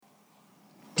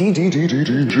DJ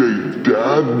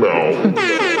Dadmouth.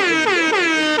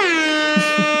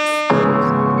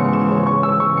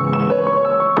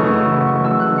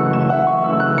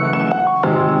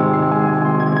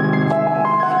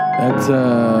 That's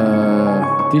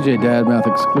DJ Dadmouth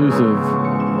exclusive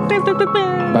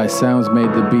by Sounds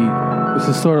Made the Beat. This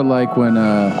is sort of like when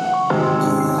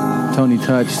Tony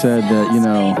Touch said that, you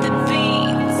know,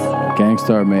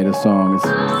 Gangstar made a song. It's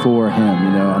for him,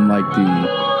 you know. I'm like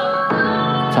the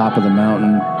top of the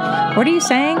mountain. What are you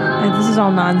saying? This is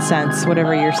all nonsense,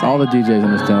 whatever you're saying. All the DJs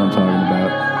understand what I'm talking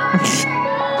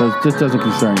about. This doesn't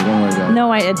concern you. Don't worry about it.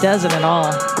 No, it doesn't at all.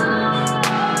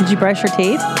 Did you brush your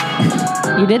teeth?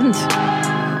 You didn't.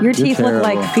 Your teeth look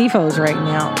like FIFOs right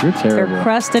now. You're terrible. They're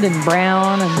crusted and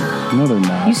brown. And no, they're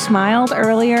not. You smiled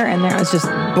earlier, and there was just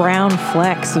brown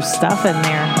flecks of stuff in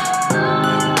there.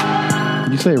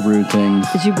 You say rude things.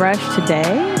 Did you brush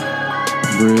today?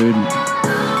 Rude.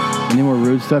 Any more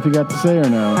rude stuff you got to say or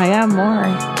no? I got more.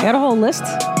 I got a whole list.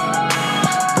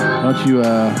 Why don't you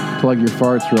plug your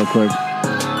farts real quick?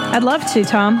 I'd love to,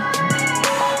 Tom.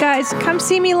 Guys, come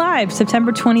see me live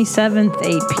September 27th,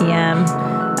 8 p.m.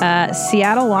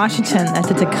 Seattle, Washington at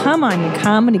the Tecumanya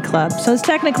Comedy Club. So it's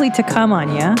technically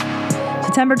Tecumanya.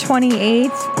 September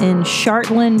 28th in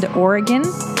Chartland, Oregon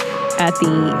at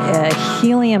the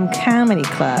Helium Comedy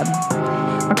Club.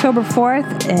 October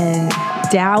 4th in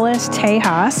Dallas,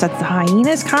 Tejas at the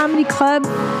Hyenas Comedy Club.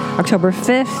 October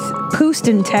 5th,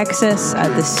 Houston, Texas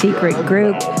at the Secret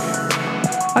Group.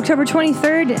 October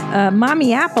 23rd,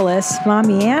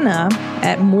 Mamiana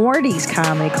at Morty's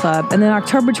Comedy Club. And then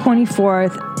October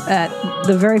 24th at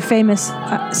the very famous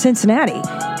Cincinnati,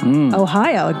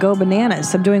 Ohio at Go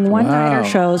Bananas. I'm doing one-nighter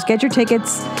shows. Get your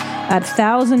tickets at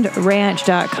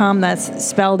thousandranch.com. That's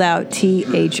spelled out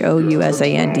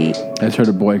THOUSAND. I just heard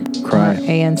a boy cry.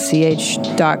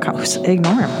 ANCH.com.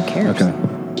 Ignore him. Who cares? Okay.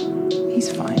 He's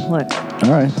fine. Look.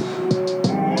 All right.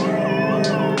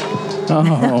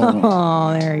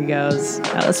 Oh, there he goes.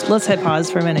 Let's hit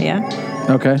pause for a minute, yeah?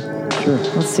 Okay, sure.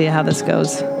 Let's see how this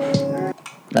goes. You're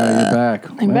back.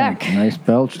 I'm back. Nice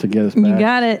belch to get us back. You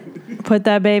got it. Put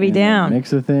that baby down.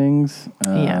 Mix of things.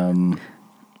 Yeah.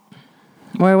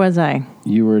 Where was I?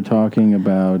 You were talking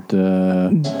about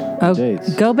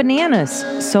dates. Go Bananas.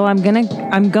 So I'm going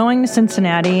to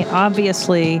Cincinnati,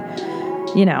 obviously.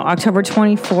 You know, October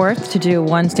 24th to do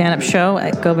one stand-up show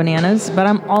at Go Bananas. But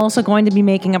I'm also going to be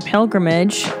making a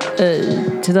pilgrimage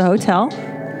to the hotel.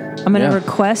 I'm going to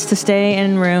request to stay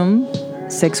in room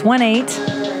 618.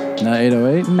 Not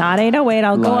 808? Not 808.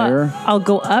 I'll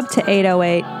go up to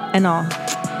 808 and I'll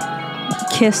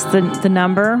kiss the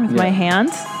number with my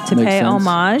hand to Makes pay sense.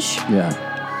 homage. Yeah.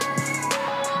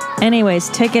 Anyways,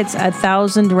 tickets at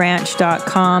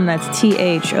thousandranch.com. That's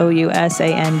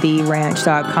THOUSAND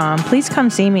ranch.com. Please come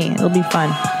see me. It'll be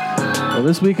fun. Well,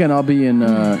 this weekend I'll be in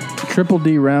Triple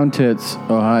D Round Tits,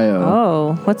 Ohio.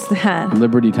 Oh, what's that?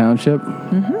 Liberty Township.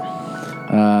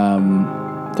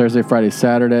 Thursday, Friday,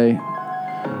 Saturday.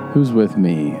 Who's with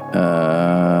me?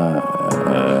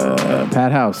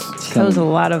 Pat House. Shows a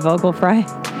lot of vocal fry.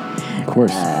 Of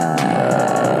course.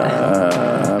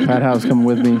 Pat House coming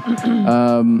with me.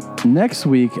 Next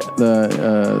week,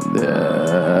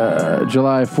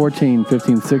 July 14,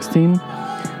 15, 16,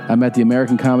 I'm at the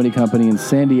American Comedy Company in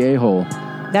San Diego.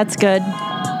 That's good.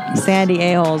 San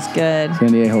Diego's good.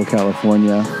 San Diego,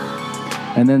 California.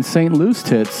 And then St. Louis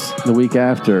Tits the week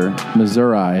after,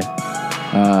 Missouri.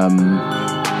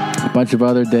 A bunch of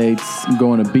other dates. I'm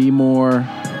going to Be a Whore.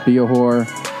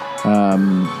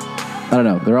 I don't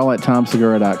know. They're all at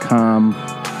tomsegura.com.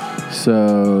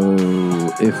 So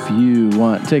if you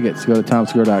want tickets, go to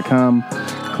tomsegura.com.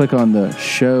 Click on the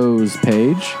shows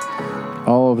page.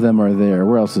 All of them are there.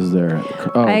 Where else is there?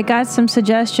 Oh, I got some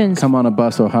suggestions. Come on a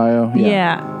Bus, Ohio.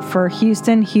 Yeah. For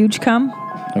Houston, Huge Come.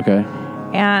 Okay.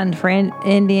 And for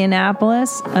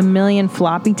Indianapolis, 1,000,000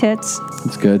 Floppy Tits.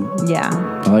 That's good. Yeah.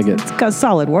 I like it. It's got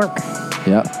solid work.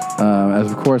 Yep. As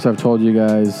of course I've told you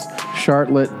guys,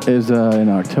 Charlotte is in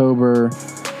October.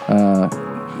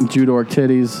 Jude Ork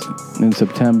Titties in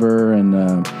September, and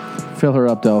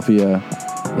Philadelphia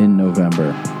in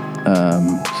November.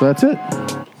 So that's it.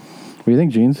 What do you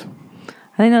think, Jeans?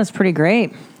 I think that's pretty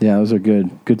great. Yeah, those are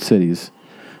good cities.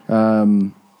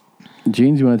 Jeans,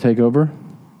 you want to take over?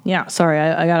 Yeah, sorry,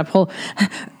 I got to pull.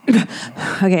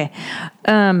 Okay.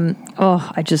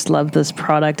 I just love this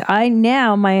product.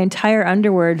 My entire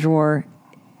underwear drawer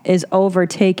is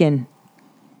overtaken.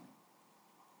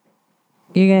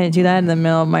 You're going to do that in the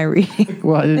middle of my reading?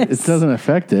 Well, it doesn't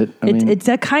affect it.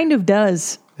 It kind of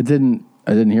does. I didn't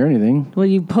hear anything. Well,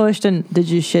 you pushed and did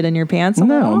you shit in your pants?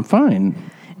 No, I'm fine.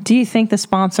 Do you think the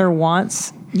sponsor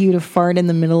wants you to fart in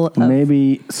the middle of...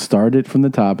 Maybe start it from the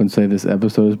top and say this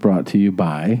episode is brought to you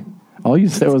by... All you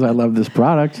said was, I love this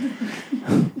product.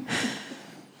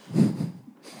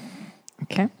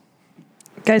 Okay.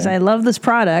 Guys, I love this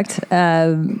product.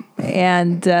 My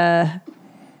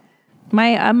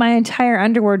entire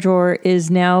underwear drawer is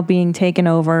now being taken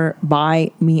over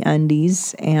by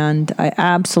MeUndies, and I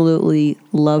absolutely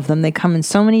love them. They come in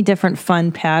so many different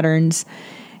fun patterns,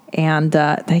 and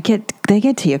they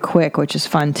get to you quick, which is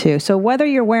fun too. So whether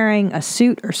you're wearing a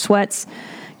suit or sweats,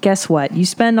 guess what? You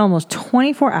spend almost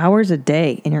 24 hours a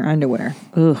day in your underwear.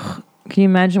 Ugh. Can you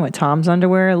imagine what Tom's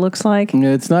underwear looks like?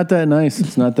 Yeah, it's not that nice.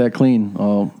 It's not that clean.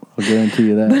 I'll guarantee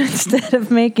you that. But instead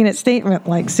of making a statement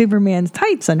like Superman's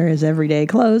tights under his everyday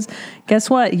clothes, guess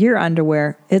what? Your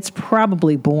underwear, it's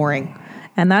probably boring.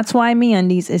 And that's why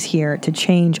MeUndies is here to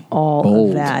change all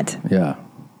of that. Yeah.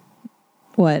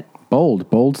 What?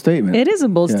 Bold statement. It is a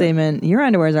bold statement. Your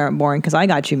underwears aren't boring because I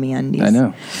got you MeUndies. I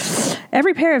know.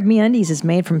 Every pair of MeUndies is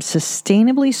made from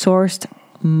sustainably sourced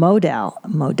modal,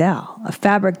 a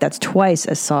fabric that's twice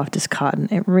as soft as cotton.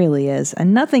 It really is.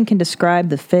 And nothing can describe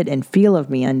the fit and feel of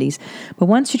MeUndies. But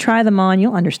once you try them on,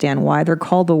 you'll understand why they're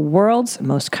called the world's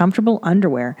most comfortable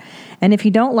underwear. And if you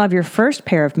don't love your first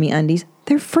pair of MeUndies,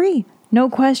 they're free. No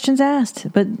questions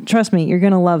asked. But trust me, you're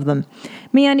going to love them.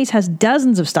 MeUndies has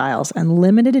dozens of styles and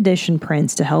limited edition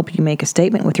prints to help you make a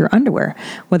statement with your underwear,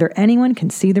 whether anyone can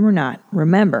see them or not.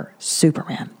 Remember,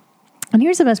 Superman. And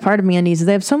here's the best part of MeUndies is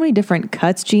they have so many different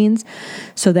cuts, jeans,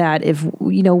 so that if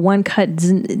one cut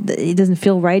doesn't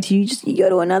feel right to you, you go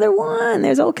to another one.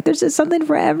 There's just something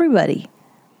for everybody.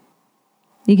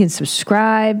 You can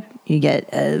subscribe. You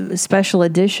get special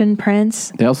edition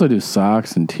prints. They also do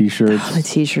socks and T-shirts. Oh, the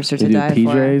T-shirts are they to die do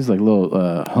for. PJs, like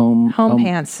little home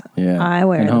pants. Yeah, I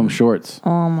wear and them. home shorts.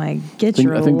 Oh my, I think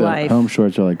the home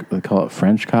shorts are like, they call it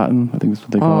French cotton. I think that's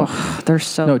what they call it. They're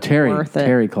so worth it.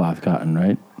 Terry cloth cotton,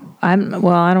 right? I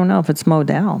don't know if it's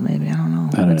modal. Maybe I don't know.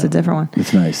 It's a different one.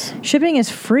 It's nice. Shipping is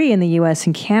free in the U.S.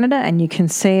 and Canada, and you can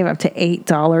save up to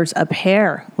 $8 a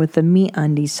pair with the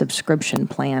MeUndies subscription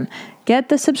plan. Get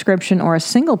the subscription or a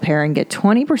single pair and get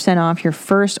 20% off your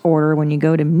first order when you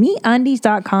go to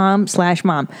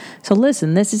MeUndies.com/mom. So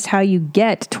listen, this is how you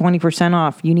get 20%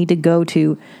 off. You need to go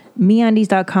to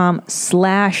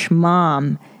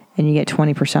MeUndies.com/mom and you get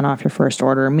 20% off your first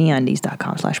order.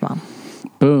 MeUndies.com/mom.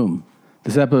 Boom.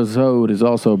 This episode is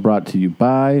also brought to you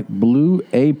by Blue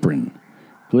Apron.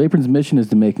 Blue Apron's mission is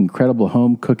to make incredible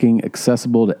home cooking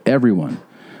accessible to everyone.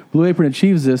 Blue Apron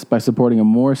achieves this by supporting a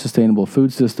more sustainable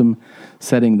food system,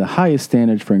 setting the highest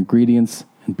standards for ingredients,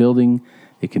 and building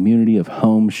a community of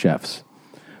home chefs.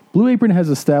 Blue Apron has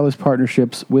established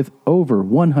partnerships with over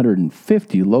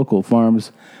 150 local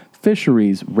farms,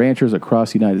 fisheries, ranchers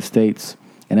across the United States,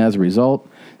 and as a result,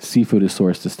 seafood is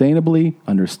sourced sustainably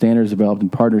under standards developed in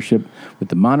partnership with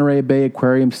the Monterey Bay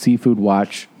Aquarium Seafood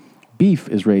Watch. Beef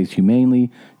is raised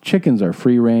humanely, chickens are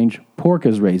free-range, pork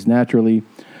is raised naturally,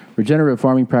 regenerative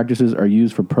farming practices are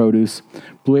used for produce.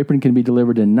 Blue Apron can be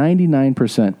delivered to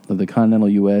 99% of the continental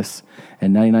U.S.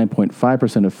 and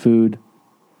 99.5% of food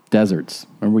deserts.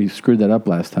 Remember we screwed that up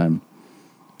last time.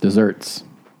 Desserts.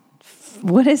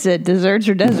 What is it? Desserts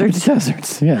or deserts?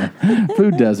 Deserts, yeah.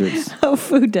 Food deserts. Oh,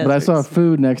 food deserts. But I saw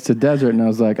food next to desert, and I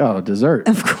was like, oh, dessert.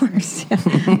 Of course, yeah.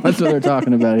 That's what they're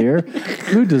talking about here.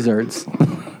 Food desserts.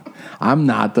 I'm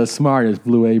not the smartest,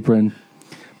 Blue Apron.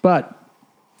 But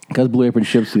because Blue Apron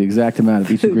ships the exact amount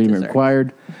of each ingredient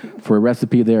required for a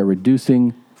recipe, they are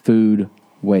reducing food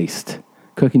waste.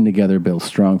 Cooking together builds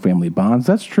strong family bonds.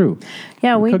 That's true.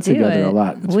 Yeah, we cook do together it. a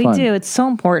lot. It's we fun. do. It's so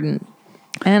important.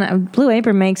 And Blue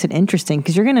Apron makes it interesting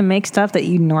because you're going to make stuff that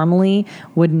you normally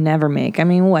would never make. I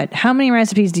mean, what? How many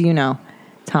recipes do you know,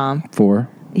 Tom? 4.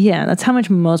 Yeah, that's how much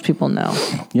most people know.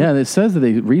 Yeah, it says that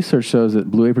research shows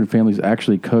that Blue Apron families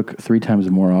actually cook 3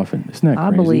 times more often. Isn't that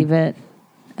crazy? I believe it.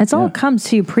 It's all comes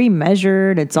to you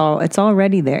pre-measured. It's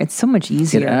already there. It's so much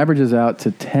easier. It averages out to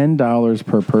 $10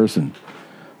 per person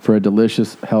for a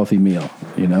delicious, healthy meal.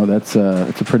 You know, it's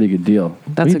a pretty good deal.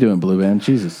 What are you doing, Blue Man?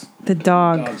 Jesus. The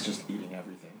dog. The dog's just eating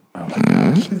everything. Oh, my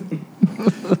gosh.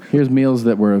 Here's meals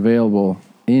that were available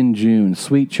in June.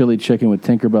 Sweet chili chicken with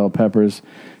Tinkerbell peppers,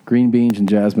 green beans and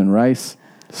jasmine rice,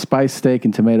 spiced steak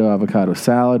and tomato avocado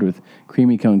salad with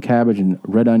creamy cone cabbage and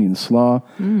red onion slaw,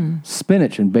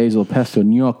 spinach and basil pesto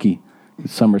gnocchi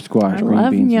with summer squash,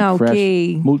 green beans, and fresh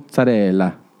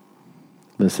mozzarella.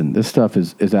 Listen, this stuff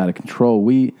is out of control.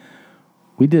 We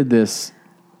did this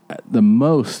the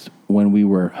most when we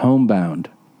were homebound.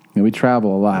 We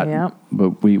travel a lot,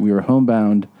 but we were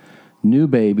homebound, new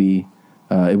baby.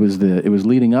 It was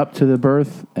leading up to the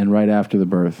birth and right after the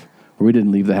birth, where we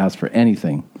didn't leave the house for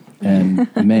anything. And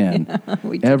man,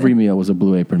 every meal was a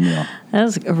Blue Apron meal. That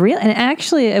was real. And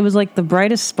actually, it was like the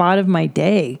brightest spot of my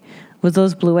day was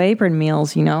those Blue Apron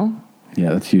meals, you know?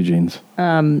 Yeah, that's Eugene's.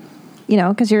 You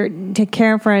know, because you're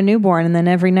caring for a newborn, and then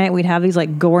every night we'd have these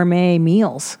like gourmet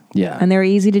meals. Yeah. And they were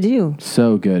easy to do.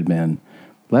 So good, man.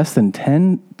 Less than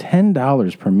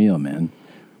 $10 per meal, man.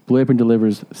 Blue Apron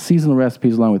delivers seasonal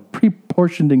recipes along with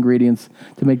pre-portioned ingredients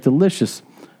to make delicious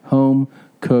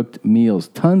home-cooked meals.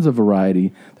 Tons of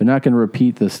variety. They're not going to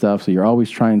repeat this stuff, so you're always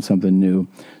trying something new.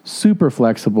 Super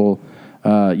flexible.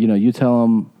 You tell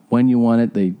them when you want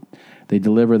it. They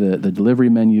deliver the delivery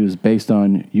menus based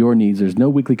on your needs. There's no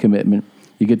weekly commitment.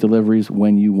 You get deliveries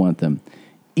when you want them.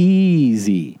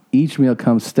 Easy. Each meal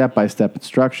comes step-by-step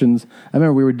instructions. I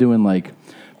remember we were doing like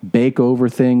bake-over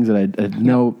things that I had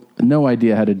no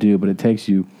idea how to do, but it takes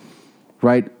you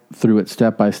right through it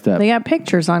step by step. They got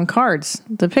pictures on cards.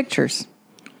 The pictures.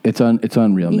 It's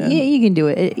unreal, man. You can do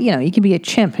it. You can be a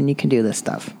chimp and you can do this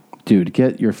stuff. Dude,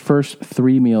 get your first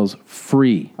 3 meals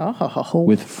free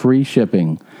with free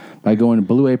shipping by going to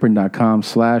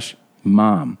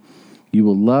blueapron.com/mom. You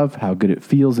will love how good it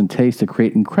feels and tastes to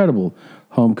create incredible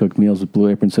home-cooked meals with Blue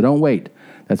Apron. So don't wait.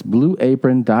 That's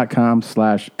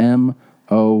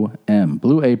blueapron.com/MOM.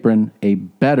 Blue Apron, a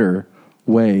better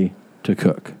way to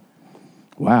cook.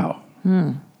 Wow.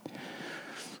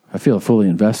 I feel fully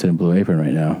invested in Blue Apron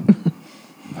right now.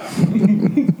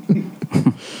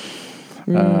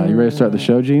 You ready to start the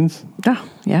show, Jeans? Oh,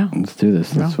 yeah. Let's do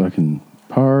this. Let's fucking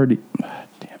party. Damn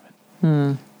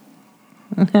it.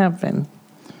 What happened?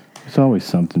 There's always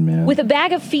something, man. With a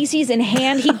bag of feces in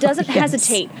hand, he doesn't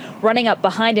hesitate, running up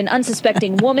behind an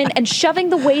unsuspecting woman and shoving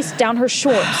the waste down her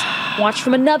shorts. Watch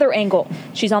from another angle.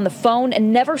 She's on the phone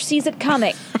and never sees it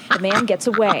coming. The man gets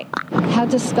away. How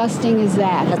disgusting is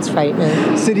that? That's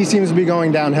frightening. City seems to be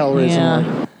going downhill recently.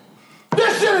 Yeah.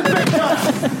 This shit is big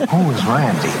time! Who is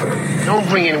Randy? Don't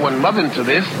bring anyone mother into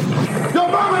this. Your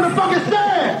mom in the fucking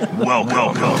stand!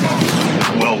 Welcome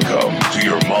to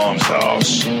your mom's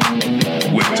house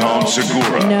with Tom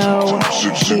Segura. No.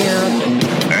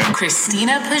 And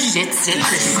Christina Pazsitzky.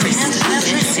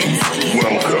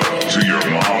 welcome to your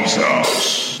mom's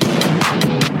house.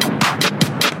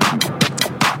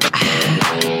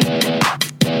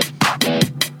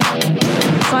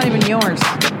 It's not even yours.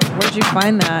 Where'd you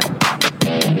find that?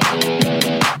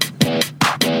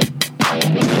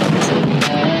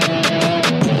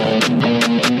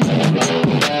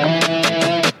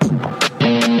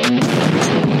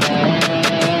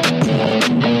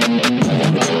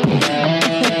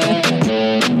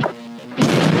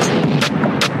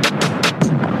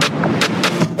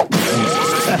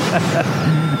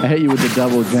 I hit you with the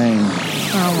double jang.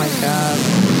 Oh, my God.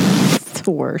 It's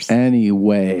the worst.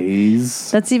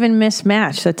 Anyways. That's even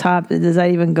mismatched. The top, does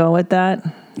that even go with that?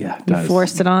 Yeah, it You does.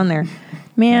 forced it on there.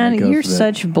 Man, Yeah, it goes you're with it.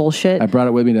 such bullshit. I brought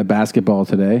it with me to basketball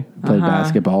today. Played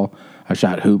basketball. I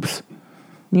shot hoops.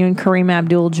 You and Kareem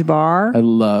Abdul-Jabbar. I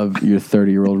love your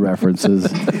 30-year-old references.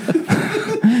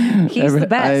 He's the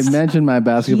best. I mentioned my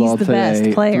basketball He's the best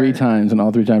today player. 3 times, and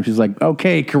all 3 times she's like,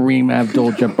 okay, Kareem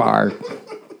Abdul-Jabbar.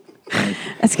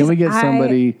 Can we get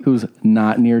somebody who's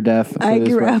not near death? I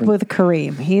grew up with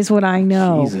Kareem. He's what I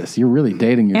know. Jesus, you're really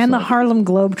dating yourself. And the Harlem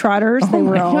Globetrotters. They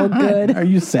were all good. Are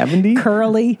you 70?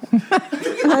 Curly.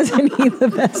 Wasn't he the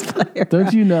best player?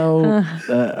 Don't you know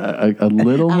a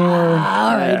little more?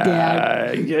 All right,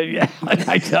 Dad. Yeah,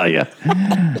 I tell you.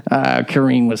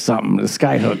 Kareem was something. The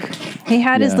skyhook. He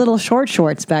had his little short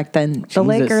shorts back then. The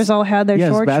Lakers all had their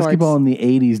short basketball shorts.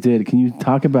 in the 80s did. Can you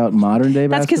talk about modern day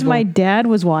basketball? That's because my dad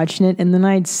was watching it, and then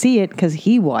I'd see it because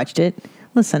he watched it.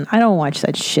 Listen, I don't watch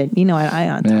that shit. You know,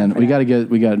 Man, we got to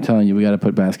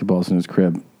put basketballs in his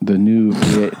crib. The new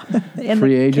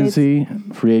free agency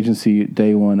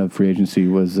day one of free agency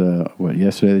was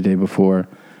yesterday, the day before.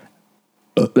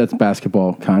 That's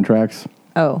basketball contracts.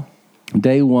 Oh.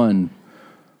 Day one,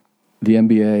 the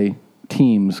NBA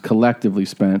teams collectively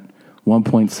spent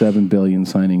 $1.7 billion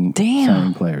signing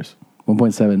players.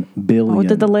 $1.7 billion. Oh,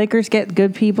 did the Lakers get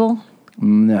good people?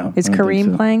 No. Is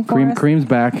Kareem playing for us? Kareem's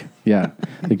back. Yeah.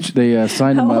 They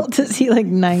signed him How up. old is he? Like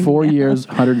 90? 4 years,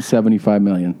 $175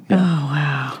 million. Yeah. Oh,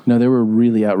 wow. No, they were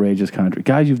really outrageous contracts.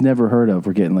 Guys you've never heard of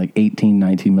were getting like $18,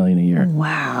 $19 million a year.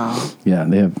 Wow. Yeah,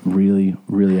 they have really,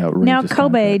 really outrageous Now,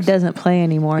 Kobe contracts. doesn't play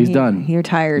anymore. He's done. He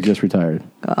retired. He just retired.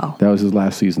 Oh. That was his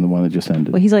last season, the one that just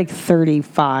ended. Well, he's like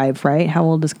 35, right? How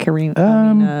old is Kareem?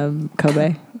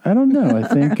 Kobe? I don't know. I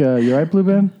think, you're right, Blue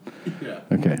Ben? Yeah.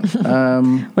 Okay.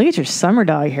 Look at your summer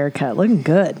dog haircut. Looking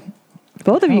good.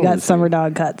 Both of you old got is he? summer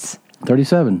dog cuts.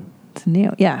 37. It's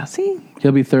new. Yeah, see?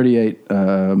 He'll be 38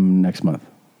 next month.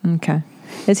 Okay.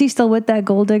 Is he still with that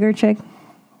gold digger chick?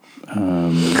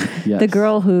 Yes. The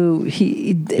girl who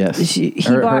he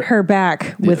bought her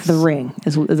back with the ring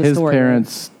is the His story.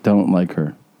 parents don't like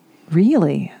her.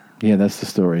 Really? Yeah, that's the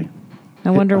story.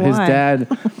 I wonder why. His dad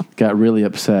got really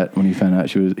upset when he found out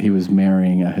he was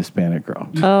marrying a Hispanic girl.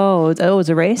 Oh, it was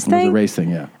a race thing? It was a race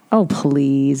thing, yeah. Oh,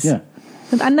 please. Yeah.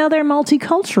 I know they're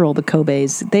multicultural, the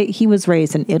Kobe's. He was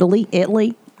raised in Italy.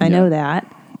 I know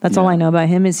that. That's all I know about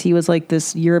him is he was like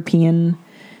this European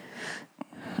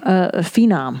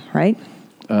phenom, right?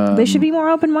 They should be more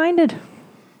open-minded.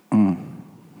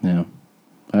 Yeah.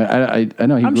 I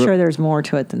know. I'm sure there's more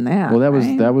to it than that. Well, that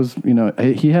right? was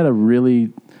he had a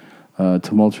really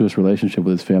tumultuous relationship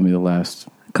with his family the last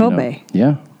Kobe.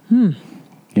 Yeah. Yeah,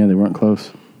 they weren't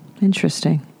close.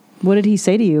 Interesting. What did he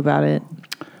say to you about it?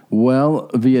 Well,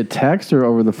 via text or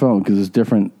over the phone, because it's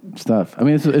different stuff. I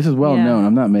mean, this is well known.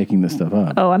 I'm not making this stuff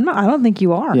up. Oh, I'm not. I don't think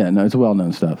you are. Yeah, no, it's well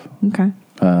known stuff. Okay.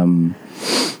 Yeah.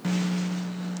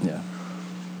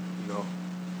 No.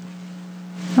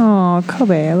 Oh,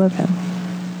 Kobe, I love him.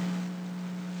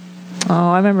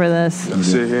 Oh, I remember this. I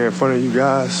sit here in front of you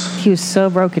guys. He was so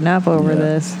broken up over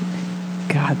this.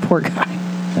 God, poor guy.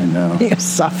 I know. He was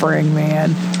suffering,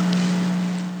 man.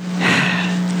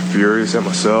 Furious at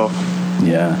myself.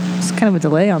 Yeah. It's kind of a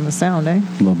delay on the sound, eh?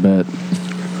 A little bit.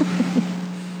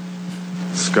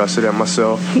 Disgusted at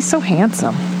myself. He's so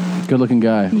handsome. Good looking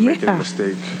guy. Making a Yeah.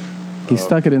 mistake. He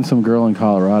stuck it in some girl in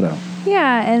Colorado.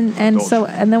 Yeah, and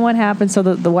then what happened? So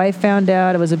the wife found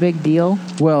out. It was a big deal.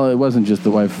 Well, it wasn't just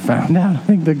the wife found out. I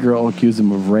think the girl accused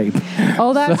him of rape.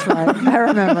 Oh, that's right. I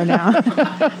remember now.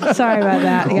 Sorry about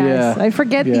that, guys. Yeah. I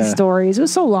forget these stories. It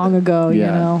was so long ago, you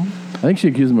know. I think she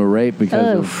accused him of rape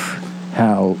because of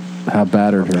how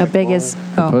battered her How big is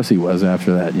pussy was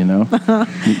after that, you know?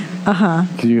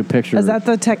 Because you could picture. Is that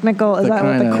the technical? Is that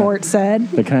what the court said?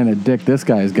 The kind of dick this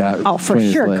guy's got. Oh, for between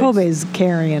his sure. legs. Kobe's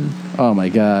carrying. Oh my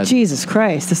God. Jesus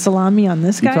Christ, the salami on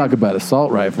this guy. You talk about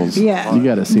assault rifles. Yeah. You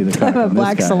got to see the cock a on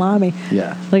black this guy. salami.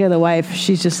 Yeah. Look at the wife.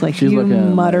 She's just like, She's you looking at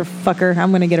him like- motherfucker. I'm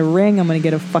going to get a ring. I'm going to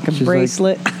get a fucking She's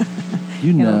bracelet.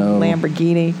 You and a know.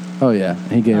 Lamborghini. Oh yeah.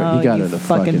 He got you her the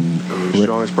fucking. The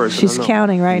strongest person She's I know.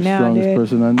 counting right now, strongest dude.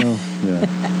 person I know.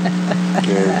 Yeah.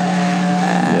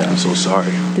 Yeah. I'm so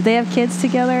sorry. Did they have kids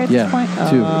together at Yeah, this point?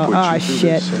 two. Oh,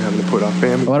 shit. And having to put our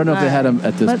family. Well, I don't know if they had him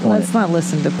at this point. Let's not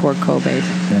listen to poor Kobe.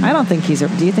 I don't think he's a.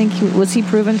 Do you think was he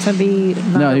proven to be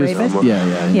not No, a he was. rapist?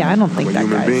 Yeah. I don't think I'm a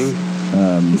that human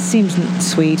guy's. being. He seems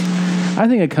sweet. I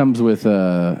think it comes with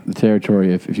the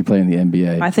territory if you play in the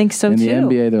NBA. I think so, in too. the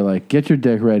NBA, they're like, get your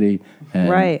dick ready and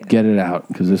Right. get it out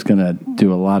because it's going to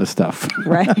do a lot of stuff.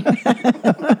 Right.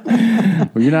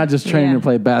 Well, you're not just training Yeah. to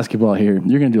play basketball here.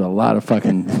 You're going to do a lot of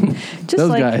fucking. Just those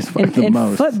like guys fuck the in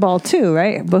most. football too,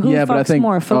 right? But who Yeah, fucks but I think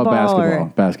more, football or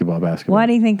basketball. why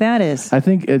do you think that is? I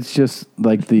think it's just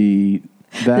like the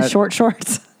short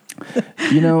shorts.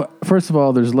 First of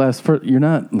all, there's less. You're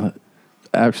not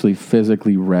actually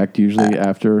physically wrecked usually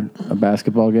after a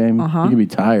basketball game. You can be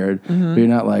tired, but you're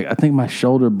not like, I think my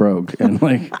shoulder broke and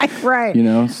like, Right.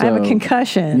 So, I have a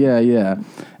concussion. Yeah.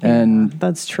 And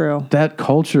that's true. That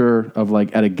culture of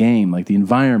like at a game, like the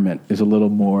environment is a little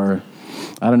more,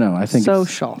 I don't know. I think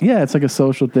social. It's like a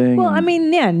social thing. Well, I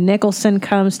mean, yeah, Nicholson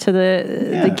comes to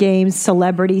the games.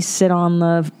 Celebrities sit on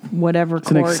the whatever it's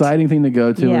court. an exciting thing to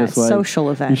go to. Yeah, and it's like social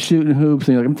event. You're shooting hoops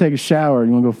and you're like, I'm gonna take a shower.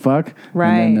 You want to go fuck?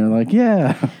 Right. And then they're like,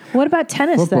 yeah. What about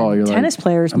tennis? Football, then? you're Tennis like,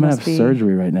 players I'm gonna must have be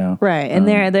surgery right now. right, and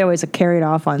they're always carried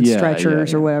off on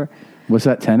stretchers or whatever. What's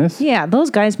that, tennis? Yeah, those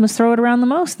guys must throw it around the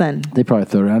most then. They probably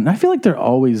throw it around. And I feel like they're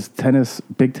always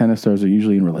big tennis stars are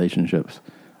usually in relationships.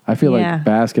 I feel like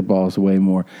basketball is way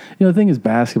more. The thing is,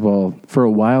 basketball, for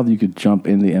a while, you could jump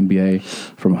in the NBA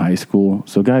from high school.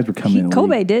 So guys were coming in.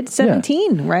 Kobe did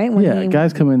 17, right? When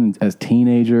guys come in as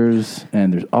teenagers,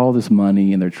 and there's all this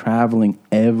money, and they're traveling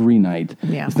every night.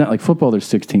 Yeah. It's not like football, there's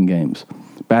 16 games.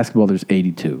 Basketball, there's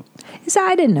 82.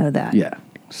 I didn't know that. Yeah.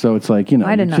 So it's like,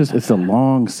 I did not know it's a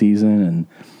long season, and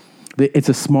it's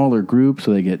a smaller group,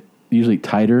 so they get usually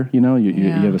tighter. You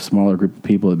have a smaller group of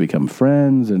people that become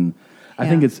friends, and I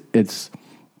think it's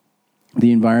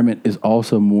the environment is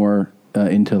also more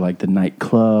into like the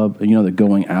nightclub, the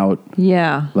going out.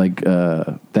 Yeah. Like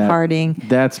that. Partying.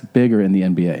 That's bigger in the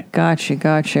NBA. Got you.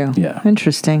 Yeah.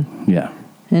 Interesting. Yeah.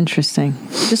 Interesting.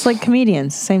 Just like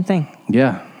comedians, same thing.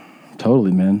 Yeah.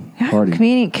 Totally, man. Party.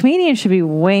 Comedians should be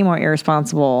way more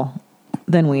irresponsible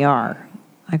than we are.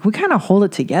 Like, we kind of hold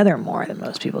it together more than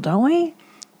most people, don't we?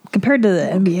 Compared to the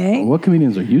NBA. What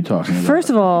comedians are you talking about? First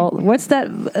of all, what's that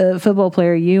football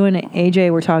player you and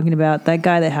AJ were talking about? That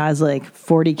guy that has like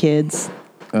 40 kids.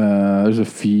 There's a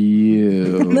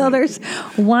few. No, there's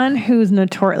one who's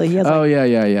notoriously. He has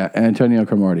yeah. Antonio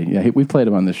Cromartie. Yeah, we've played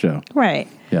him on this show. right.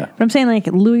 Yeah. But I'm saying like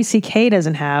Louis C.K.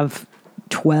 doesn't have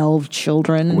 12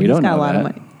 children. We He's don't got know a lot that.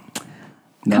 of money.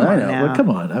 No, Come I on know. now. Well, come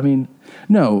on. I mean,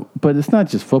 no, but it's not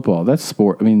just football. That's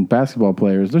sport. I mean, basketball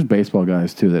players. There's baseball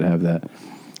guys too that have that.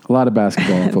 A lot of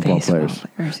basketball and football Baseball players.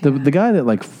 players, The guy that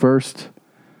like first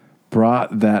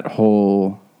brought that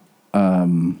whole,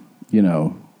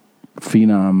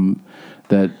 phenom,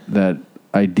 that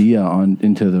idea on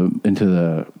into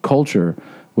the culture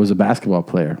was a basketball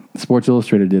player. Sports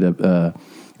Illustrated did a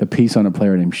piece on a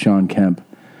player named Sean Kemp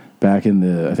back in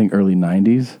the I think early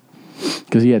 '90s.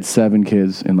 Because he had 7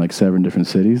 kids in like 7 different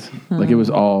cities. Like it was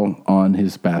all on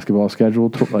his basketball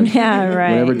schedule. Yeah,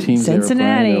 right. Whatever teams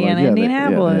Cincinnati they were playing, and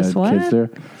Indianapolis. they had What? kids there.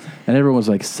 And everyone was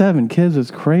like, 7 kids, it's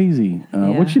crazy.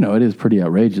 Which, it is pretty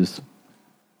outrageous.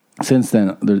 Since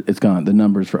then, it's gone. The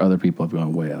numbers for other people have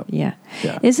gone way up. Yeah.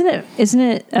 Yeah. Isn't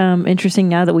it interesting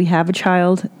now that we have a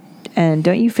child? And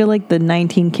don't you feel like the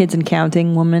 19 kids and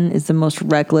counting woman is the most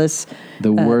reckless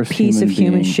The worst piece of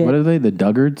human being. shit? What are they? The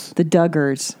Duggars? The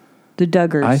Duggars. The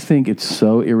Duggars. I think it's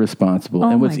so irresponsible. Oh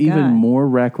And what's my even God. more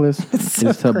reckless so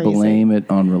is to crazy. blame it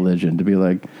on religion. To be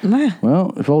like,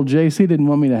 well, if old JC didn't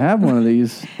want me to have one of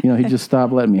these, he just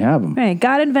stopped letting me have them. Right.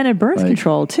 God invented birth Like-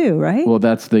 control too, right? Well,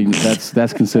 that's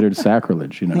considered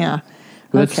sacrilege, Yeah.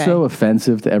 But it's Okay. so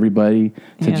offensive to everybody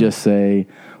to Yeah. just say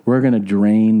we're going to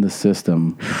drain the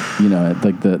system,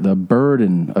 like the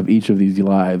burden of each of these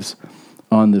lives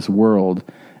on this world.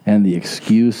 And the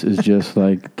excuse is just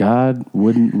like, God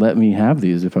wouldn't let me have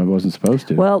these if I wasn't supposed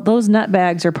to. Well, those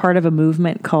nutbags are part of a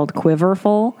movement called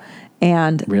Quiverful.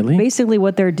 And Really? basically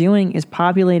what they're doing is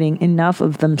populating enough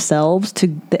of themselves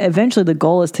to eventually the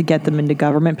goal is to get them into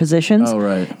government positions. Oh,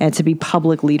 right. And to be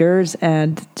public leaders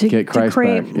and to Get Christ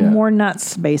create back, yeah. more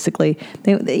nuts, basically.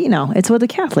 They, it's what the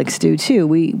Catholics do, too.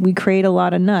 We create a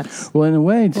lot of nuts. Well, in a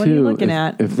way, too. What are you looking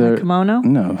at? If My they're kimono?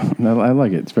 No, I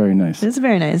like it. It's very nice. It's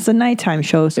very nice. It's a nighttime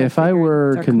show. So If I were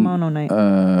it's our kimono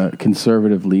night.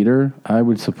 conservative leader, I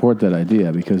would support that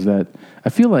idea because I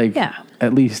feel like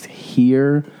at least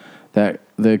here that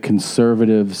the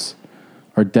conservatives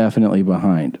are definitely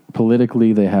behind.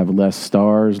 Politically, they have less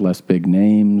stars, less big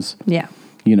names. Yeah.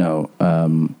 They all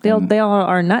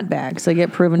are nutbags. They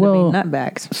get proven to be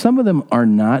nutbags. Some of them are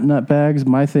not nutbags.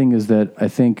 My thing is that I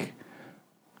think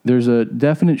there's a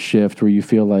definite shift where you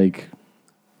feel like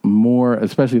more,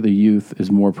 especially the youth,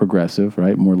 is more progressive,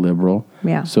 right? More liberal.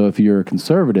 Yeah. So if you're a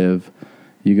conservative,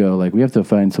 you go like, we have to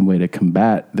find some way to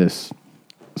combat this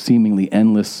seemingly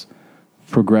endless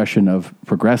progression of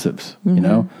progressives,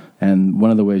 And one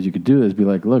of the ways you could do it is be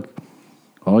like, look,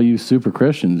 all you super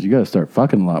Christians, you got to start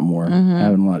fucking a lot more,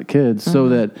 having a lot of kids, so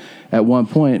that at one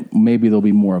point maybe there'll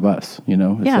be more of us.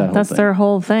 It's That's thing. their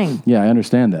whole thing. Yeah, I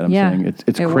understand that. I'm saying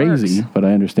it's it crazy, works. but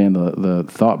I understand the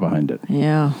thought behind it.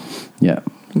 Yeah. Yeah.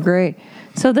 Great.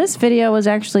 So this video was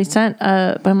actually sent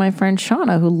by my friend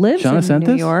Shauna, who lives Shauna in sent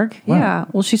New this? York. Wow. Yeah.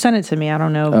 Well, she sent it to me. I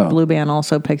don't know. Oh. Blue Band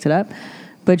also picked it up.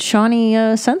 But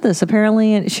Shawnee sent this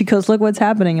apparently, and she goes, "Look what's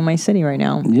happening in my city right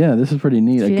now." Yeah, this is pretty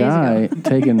neat. A Few days guy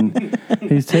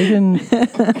he's taking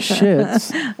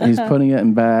shits, he's putting it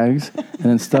in bags, and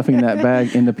then stuffing that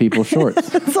bag into people's shorts.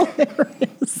 That's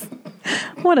hilarious.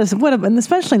 And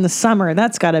especially in the summer,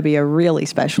 that's got to be a really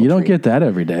special. You don't treat. get that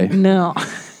every day. No.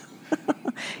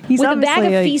 He's With a bag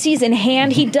obviously of feces in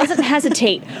hand, he doesn't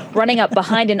hesitate, running up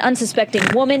behind an unsuspecting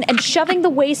woman and shoving the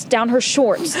waste down her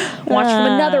shorts. Watch from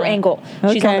another angle.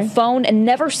 She's on okay. the phone and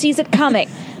never sees it coming.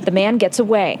 The man gets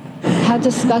away. How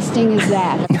disgusting is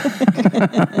that?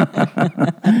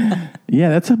 Yeah,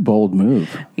 that's a bold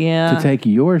move. Yeah. To take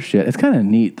your shit. It's kind of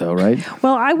neat, though, right?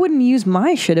 Well, I wouldn't use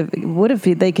my shit. What if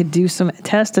they could do some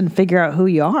test and figure out who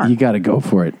you are? You got to go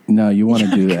for it. No, you want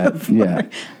to do that. Yeah.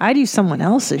 I'd use someone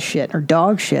else's shit or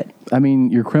dog shit. I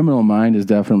mean, your criminal mind is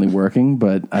definitely working,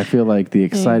 but I feel like the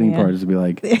exciting part is to be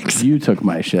like, you took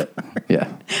my shit.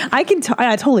 Yeah. I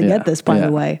totally get this, by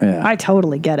the way. Yeah. I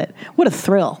totally get it. What a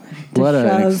thrill. to What an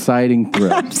shove- exciting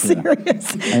thrill. I'm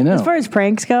serious. I know. As far as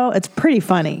pranks go, it's pretty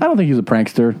funny. I don't think he's a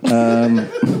prankster.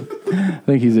 I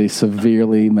think he's a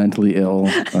severely mentally ill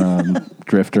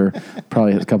drifter.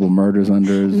 Probably has a couple of murders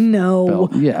under his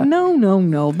belt. Yeah.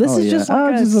 No. This is just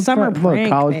like a just summer prank.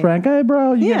 college man. prank. Hey,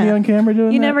 bro, you get me on camera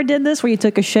doing You that? never did this where you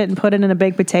took a shit and put it in a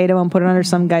baked potato and put it under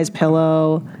some guy's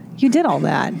pillow. You did all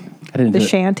that. I didn't The do it.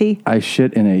 shanty? I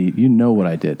shit in a, you know what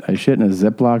I did. I shit in a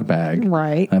Ziploc bag.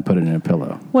 Right. And I put it in a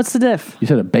pillow. What's the diff? You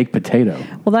said a baked potato.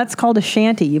 Well, that's called a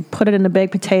shanty. You put it in a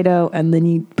baked potato, and then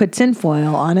you put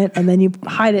tinfoil on it, and then you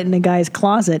hide it in a guy's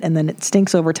closet, and then it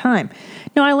stinks over time.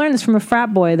 No, I learned this from a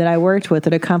frat boy that I worked with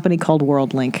at a company called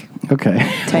WorldLink Okay.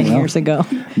 10 years ago.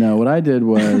 No, what I did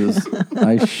was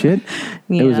I shit.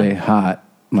 It was a hot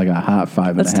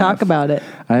 5.5. Let's talk about it.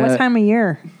 What time of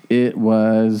year? It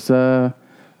was, I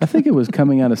think it was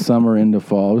coming out of summer into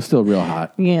fall. It was still real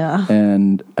hot. Yeah.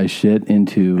 And I shit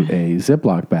into a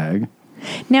Ziploc bag.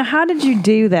 Now, how did you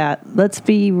do that?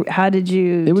 How did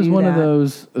you It was do one of that?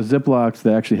 those Ziplocs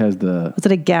that actually has the... Was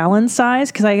it a gallon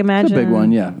size? Because I imagine... It's a big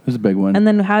one, yeah. It was a big one. And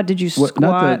then how did you squat?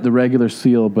 Not the regular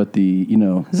seal, but the,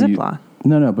 Ziploc.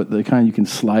 No, but the kind you can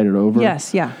slide it over.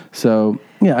 Yes, yeah. So,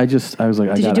 yeah, I was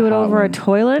like, Did you do it over a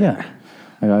toilet? Yeah.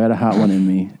 I got a hot one in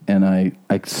me, and I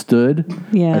stood,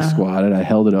 Yeah. I squatted, I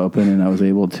held it open, and I was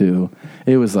able to,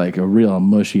 it was like a real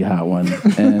mushy hot one,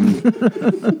 and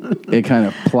it kind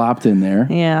of plopped in there.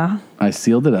 Yeah. I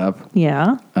sealed it up.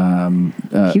 Yeah.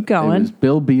 Keep going. It was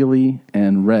Bill Bealey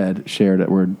and Red shared it,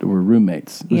 were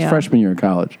roommates. It was freshman year of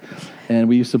college. And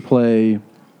we used to play,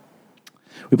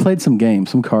 we played some game,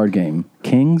 some card game.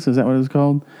 Kings, is that what it was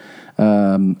called?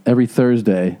 Every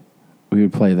Thursday, we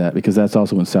would play that because that's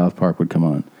also when South Park would come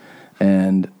on.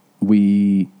 And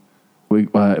we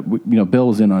Bill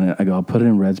was in on it. I go, I'll put it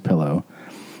in Red's pillow.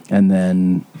 And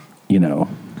then,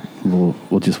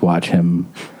 we'll just watch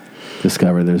him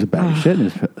discover there's a bag of shit in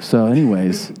his pillow. So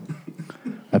anyways,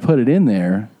 I put it in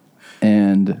there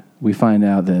and we find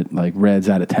out that like Red's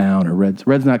out of town or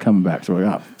Red's not coming back. So we're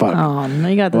like, oh, fuck. Oh, now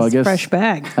you got this fresh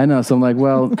bag. I know. So I'm like,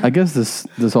 well, I guess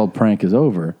this whole prank is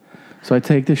over. So I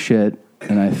take the shit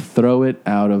and I throw it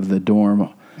out of the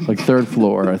dorm, like third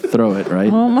floor. I throw it,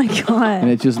 right? Oh, my God.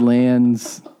 And it just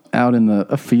lands out in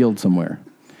a field somewhere.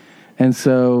 And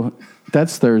so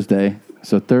that's Thursday.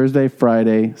 So Thursday,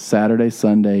 Friday, Saturday,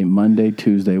 Sunday, Monday,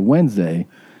 Tuesday, Wednesday,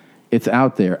 it's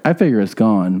out there. I figure it's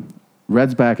gone.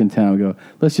 Red's back in town. We go,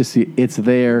 let's just see. It's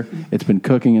there. It's been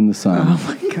cooking in the sun.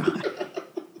 Oh, my God.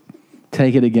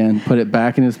 Take it again, put it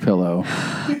back in his pillow.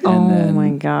 And oh, my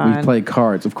God. We play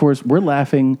cards. Of course, we're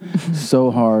laughing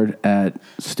so hard at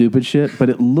stupid shit, but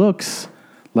it looks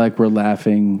like we're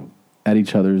laughing at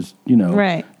each other's,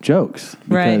 jokes.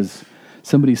 Because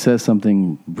somebody says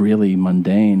something really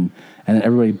mundane and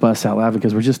everybody busts out laughing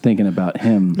because we're just thinking about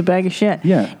him. The bag of shit.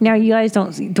 Yeah. Now, you guys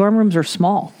don't see, dorm rooms are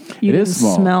small. You it is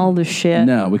small. Smell the shit.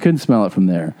 No, we couldn't smell it from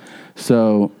there.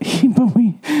 So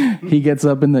he gets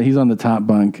up he's on the top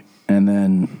bunk and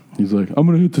then he's like, I'm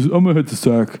gonna hit the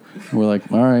sack. And we're like,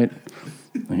 all right.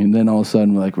 And then all of a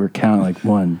sudden we're counting like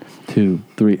 1, 2,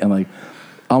 3, and like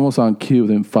almost on cue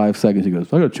within 5 seconds he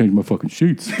goes, I gotta change my fucking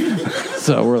sheets.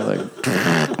 So we're like,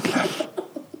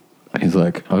 he's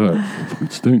like, oh, it fucking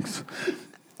stinks.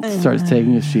 Starts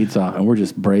taking his sheets off and we're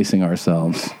just bracing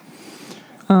ourselves.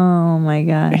 Oh my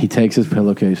God. He takes his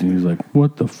pillowcase and he's like,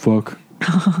 what the fuck?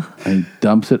 And he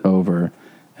dumps it over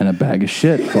and a bag of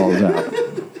shit falls out.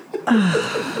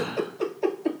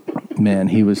 Man,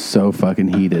 he was so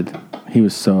fucking heated. He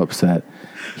was so upset.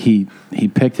 He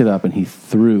picked it up and he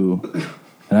threw,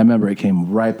 and I remember it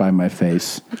came right by my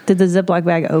face. Did the Ziploc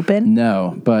bag open?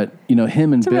 No, but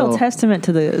him and it's a Bill. real testament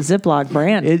to the Ziploc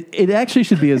brand. It actually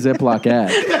should be a Ziploc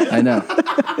ad. I know.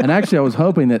 And actually, I was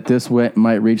hoping that this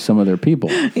might reach some of their people.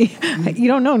 You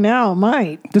don't know now, it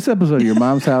might. This episode of Your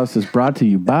Mom's House is brought to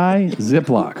you by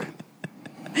Ziploc.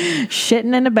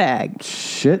 Shitting in a bag.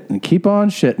 Shit and keep on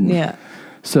shitting. Yeah.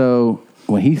 So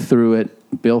when he threw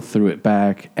it, Bill threw it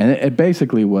back, and it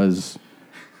basically was,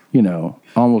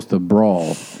 almost a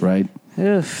brawl, right?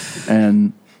 Oof.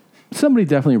 And somebody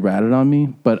definitely ratted on me,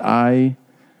 but I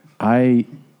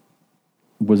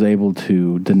was able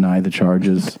to deny the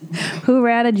charges. Who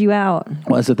ratted you out?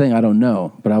 Well, that's the thing. I don't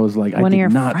know, but I was like, One I of did your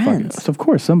not friends. fucking. So of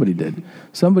course, somebody did.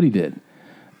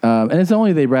 And it's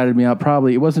only they ratted me out.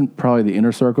 It wasn't probably the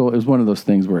inner circle. It was one of those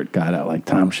things where it got out like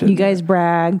Tom shit. You guys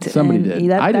bragged. Somebody and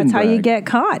did. That's didn't how you brag. get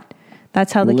caught.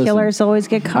 That's how the Listen, killers always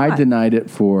get caught. I denied it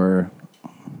for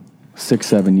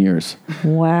 6-7 years.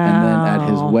 Wow. And then at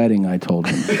his wedding, I told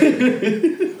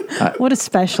him. What a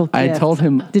special gift. I told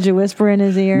him. Did you whisper in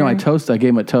his ear? No, I gave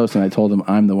him a toast and I told him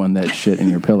I'm the one that shit in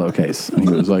your pillowcase. And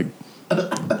he was like,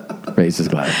 raised his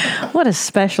glass. What a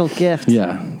special gift.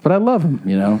 Yeah. But I love him,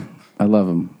 I love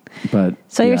him. But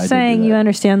so yeah, you're I did saying do you that.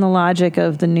 understand the logic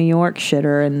of the New York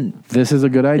shitter, and This is a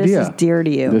good idea. this is dear to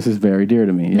you. This is very dear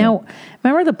to me. Yeah. Now,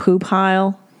 remember the poop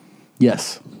pile?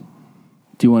 Yes.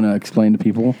 Do you want to explain to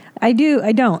people? I do.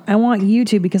 I don't. I want you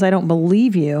to because I don't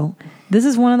believe you. This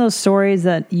is one of those stories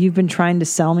that you've been trying to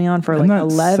sell me on for I'm like not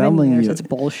 11 selling years. you. It's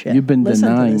bullshit. You've been Listen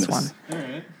denying to this this.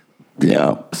 one.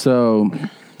 Yeah. So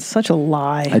Such a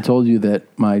lie. I told you that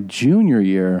my junior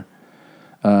year,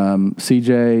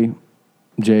 CJ,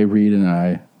 Jay Reed, and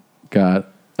I got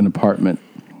an apartment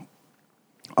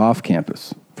off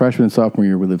campus. Freshman and sophomore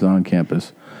year, we lived on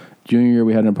campus. Junior year,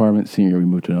 we had an apartment. Senior year, we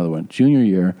moved to another one. Junior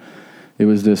year, it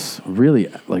was this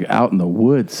really like out in the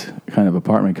woods kind of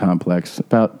apartment complex,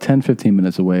 about 10, 15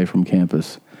 minutes away from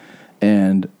campus.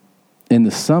 And in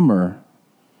the summer,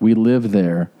 we lived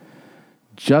there.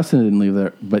 Justin didn't live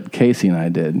there, but Casey and I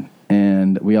did.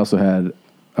 And we also had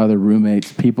other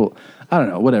roommates, people, I don't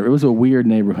know, whatever. It was a weird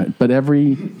neighborhood. But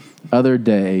every other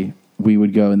day, we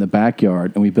would go in the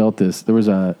backyard and we built this. There was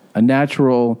a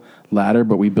natural ladder,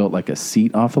 but we built like a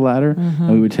seat off the ladder. Mm-hmm.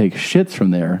 And we would take shits from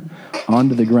there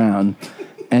onto the ground.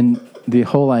 And the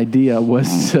whole idea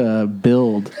was to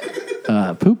build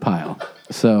a poop pile.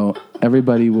 So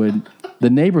everybody would,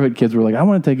 the neighborhood kids were like, I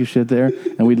want to take a shit there.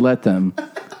 And we'd let them.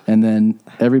 And then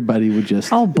everybody would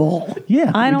just... Oh, bull.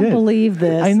 Yeah, I don't believe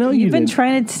this. I know You've been did.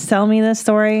 trying to tell me this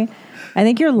story. I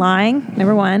think you're lying,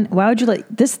 number one. Why would you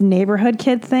let this neighborhood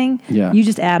kid thing? Yeah. You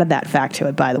just added that fact to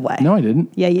it, by the way. No, I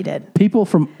didn't. Yeah, you did. People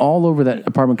from all over that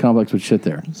apartment complex would shit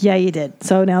there. Yeah, you did.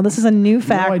 So now this is a new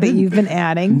fact that you've been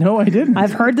adding. No, I didn't.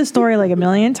 I've heard the story like a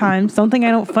million times. Don't think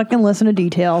I don't fucking listen to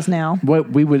details now. What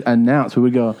we would announce, we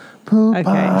would go, poop Okay,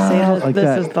 pile, see, like this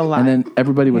that. is the lie. And then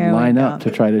everybody would Here we line go. up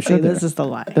to try to See, shit there. this is the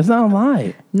lie. That's not a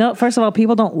lie. No, first of all,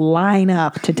 people don't line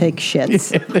up to take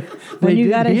shits. When you did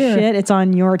got to here. shit, it's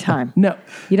on your time. No.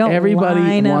 You don't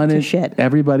line up to shit.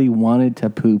 Everybody wanted to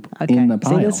poop Okay. in the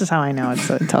pile. See, this is how I know it's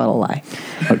a total lie.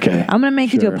 Okay. I'm going to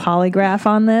make you do a sure. polygraph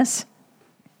on this.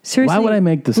 Seriously, Why would I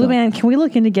make this Blue up? Man, can we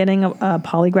look into getting a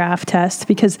polygraph test?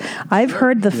 Because I've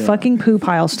heard the fucking poo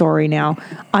pile story now.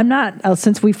 I'm not,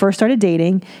 since we first started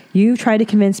dating, you tried to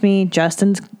convince me,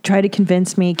 Justin's tried to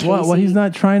convince me, Casey. Well, he's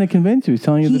not trying to convince you. He's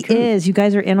telling you the He truth. is. You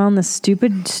guys are in on the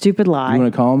stupid lie. You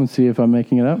want to call him and see if I'm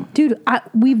making it up? Dude,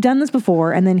 we've done this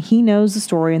before, and then he knows the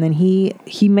story, and then he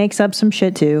makes up some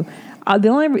shit too. We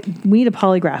need a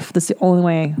polygraph. That's the only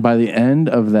way. By the end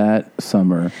of that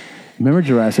summer, remember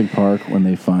Jurassic Park when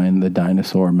they find the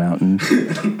dinosaur mountain?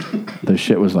 The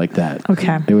shit was like that.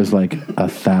 Okay. It was like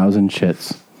 1,000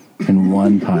 shits in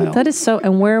one pile. That is so.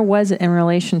 And where was it in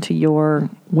relation to your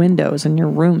windows and your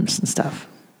rooms and stuff?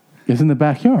 It's in the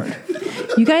backyard.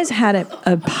 You guys had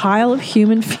a pile of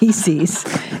human feces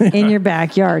in your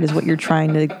backyard, is what you're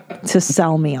trying to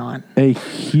sell me on. A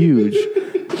huge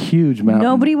mountain.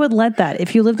 Nobody would let that.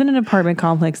 If you lived in an apartment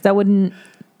complex, that wouldn't.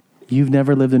 You've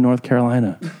never lived in North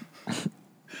Carolina.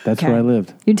 That's where I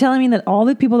lived. You're telling me that all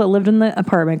the people that lived in the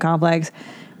apartment complex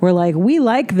were like, we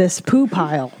like this poo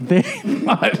pile. They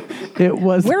thought it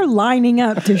was. We're lining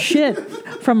up to shit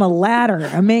from a ladder,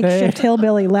 a makeshift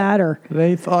hillbilly ladder.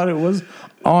 They thought it was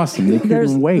awesome. They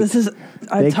couldn't wait. This is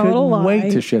a they total couldn't lie.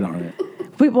 wait to shit on it.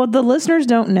 What the listeners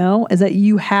don't know is that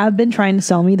you have been trying to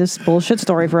sell me this bullshit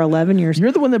story for 11 years.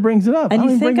 You're the one that brings it up. And I don't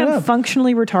you even think bring it I'm up.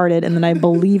 functionally retarded, and then I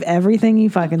believe everything you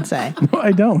fucking say. No,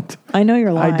 I don't. I know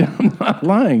you're lying. I'm not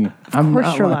lying. Of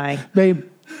course you're lying. Babe,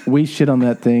 we shit on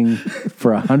that thing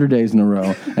for 100 days in a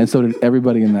row, and so did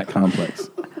everybody in that complex.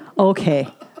 Okay.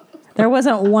 There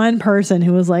wasn't one person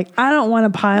who was like, I don't want a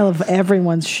pile of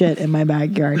everyone's shit in my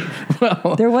backyard.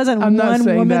 Well, there wasn't I'm not one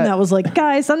saying woman that. that was like,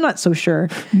 guys, I'm not so sure.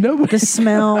 Nobody. The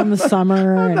smell in the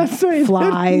summer I'm not and saying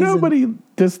flies. nobody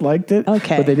disliked it.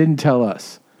 Okay. But they didn't tell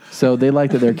us. So they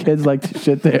liked that their kids liked to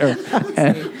shit there.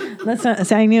 And That's not,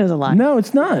 see, I knew it was a lie. no,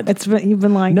 it's not. You've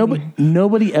been lying to me.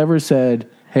 Nobody ever said,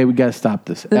 hey, we got to stop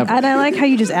this. Ever. And I like how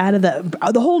you just added that.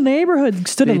 The whole neighborhood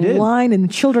stood They in did. line and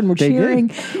children were They cheering.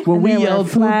 did. When and we there were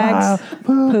yelled flags,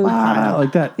 poop pile,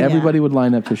 like that, Yeah. everybody would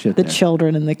line up to shit the there.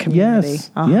 children in the community.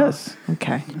 Yes, Uh-huh. yes.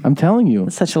 Okay. I'm telling you.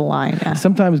 That's such a lie. Yeah.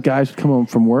 Sometimes guys would come home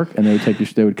from work and they would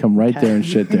they would come right there and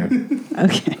shit there.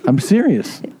 Okay. I'm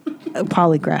serious. A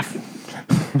polygraph.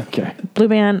 Okay. Blue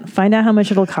Man, find out how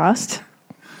much it'll cost,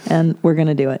 and we're going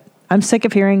to do it. I'm sick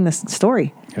of hearing this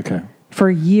story. Okay. For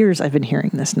years, I've been hearing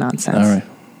this nonsense. All right.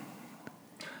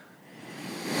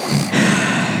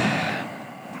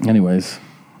 Anyways,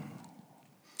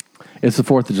 it's the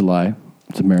 4th of July.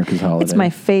 It's America's holiday. It's my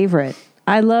favorite.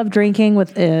 I love drinking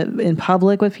in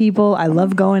public with people. I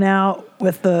love going out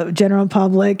with the general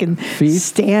public and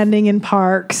standing in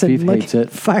parks and Beef looking hates it.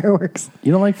 at fireworks.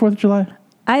 You don't like 4th of July?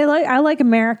 I like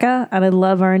America, and I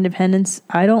love our independence.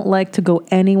 I don't like to go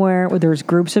anywhere where there's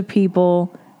groups of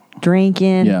people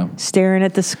drinking, staring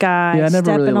at the sky, Yeah, I never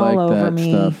stepping really all liked over that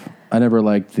me. stuff. I never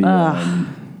liked the. I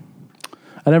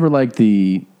never liked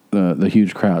the the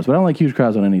huge crowds, but I don't like huge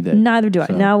crowds on any day. Neither do I.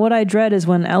 Now, what I dread is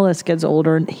when Ellis gets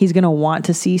older, he's going to want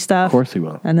to see stuff. Of course he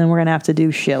will. And then we're going to have to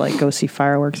do shit like go see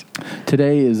fireworks.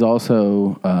 Today is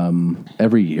also,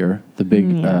 every year, the big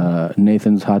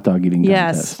Nathan's hot dog eating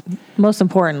contest. Yes, most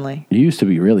importantly. You used to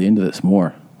be really into this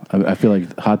more. I feel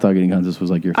like hot dog eating contest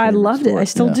was like your favorite I loved sport. it. I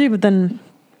still do, but then...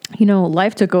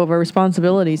 life took over,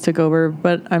 responsibilities took over,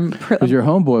 but Because your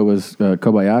homeboy was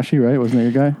Kobayashi, right? Wasn't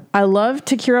that your guy? I love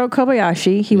Takiro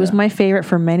Kobayashi. He was my favorite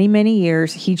for many, many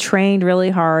years. He trained really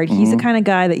hard. He's the kind of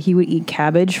guy that he would eat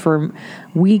cabbage for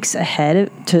weeks ahead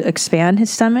to expand his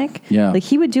stomach. Yeah. Like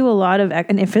he would do a lot of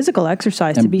physical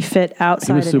exercise to be fit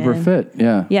outside. He was super fit.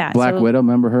 Yeah. Yeah. Black Widow,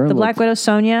 remember her? The Black Widow,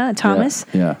 Sonia Thomas.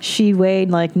 Yeah. She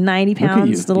weighed like 90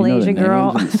 pounds, little Asian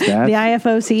girl. The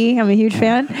IFOC. I'm a huge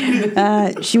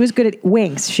fan. She was good at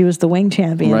wings. She was the wing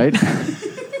champion. Right.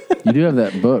 You do have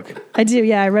that book. I do,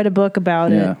 yeah. I read a book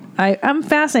about it. I'm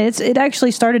fascinated. It actually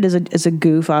started as a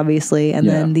goof, obviously, and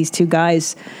then these two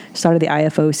guys started the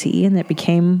IFOC, and it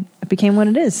became what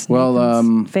it is.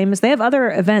 Well, famous. They have other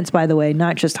events, by the way,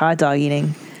 not just hot dog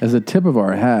eating. As a tip of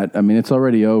our hat, I mean, it's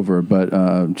already over,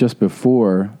 but just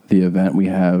before the event, we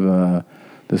have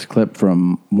this clip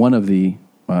from one of the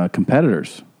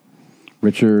competitors.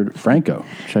 Richard Franco.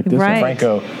 Check this out.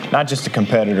 Franco, not just a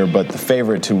competitor, but the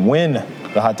favorite to win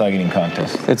the hot dog eating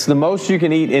contest. It's the most you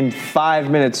can eat in 5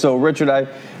 minutes. So, Richard,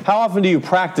 how often do you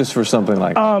practice for something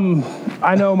like that?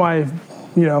 I know my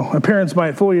appearance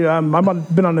might fool you.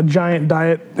 I've been on a giant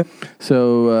diet.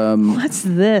 So, what's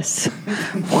this?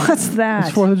 What's that?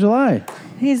 It's 4th of July.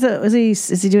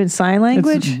 Is he doing sign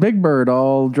language? It's Big Bird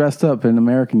all dressed up in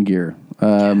American gear.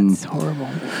 It's horrible.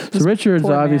 So Richard's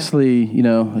obviously,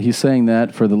 he's saying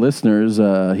that for the listeners.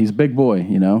 He's a big boy,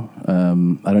 I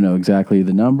don't know exactly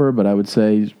the number, but I would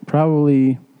say he's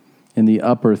probably in the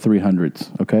upper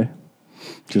 300s. Okay,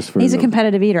 he's a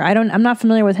competitive eater. I'm not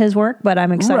familiar with his work, but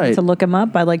I'm excited to look him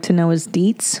up. I'd like to know his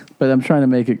deets. But I'm trying to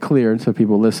make it clear so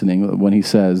people listening when he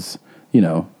says,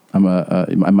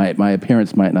 my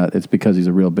appearance might not. It's because he's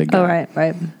a real big guy. Oh,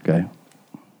 right. Okay.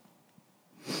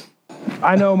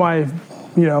 I know my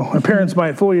appearance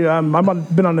might fool you.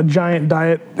 I've been on a giant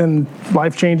diet and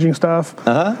life-changing stuff.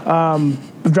 I've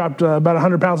dropped about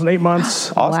 100 pounds in 8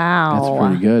 months. Awesome. Wow. That's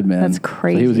pretty good, man. That's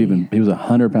crazy. So he was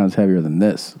 100 pounds heavier than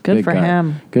this. Good Big for guy.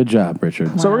 him. Good job, Richard.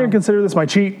 Wow. So we're going to consider this my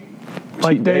cheat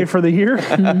day for the year.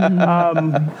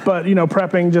 But,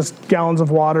 prepping just gallons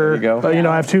of water. There you go.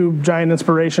 I have two giant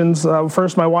inspirations.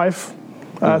 First, my wife.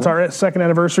 It's our second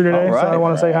anniversary today, so I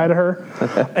want to say hi to her.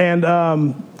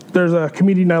 And there's a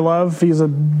comedian I love. He's a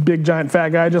big, giant, fat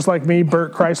guy, just like me,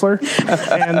 Bert Chrysler.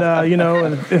 And,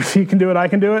 if he can do it, I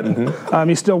can do it.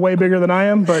 He's still way bigger than I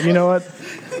am, but you know what?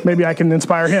 Maybe I can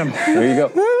inspire him. There you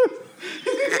go.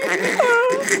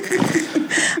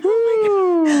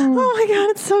 Oh my God,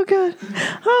 it's so good.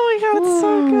 Oh my God, it's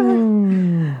so good.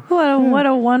 What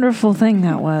a wonderful thing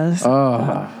that was.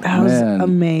 Oh, that was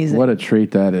amazing. What a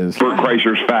treat that is. Bert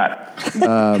Kreischer's fat.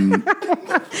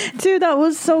 Dude, that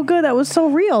was so good. That was so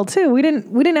real too. We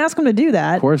didn't ask him to do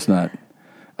that. Of course not.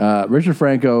 Richard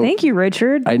Franco. Thank you,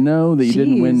 Richard. I know that you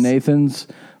didn't win Nathan's,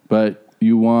 but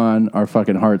you won our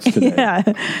fucking hearts today. Yeah.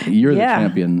 You're the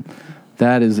champion.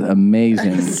 That is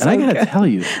amazing. So and I got to tell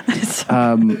you,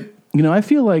 I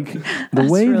feel like the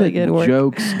way really that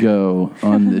jokes go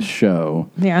on this show,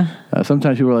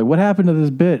 sometimes people are like, what happened to this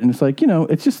bit? And it's like,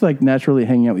 it's just like naturally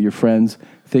hanging out with your friends,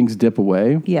 things dip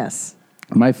away. Yes.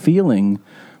 My feeling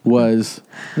was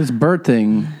this Bert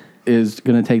thing is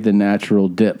going to take the natural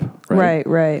dip, right?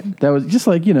 Right. That was just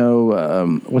like,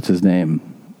 what's his name?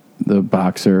 The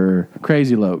boxer,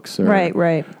 Crazy Lokes. Or,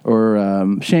 right.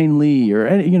 Or Shane Lee, or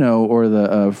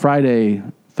the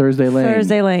Thursday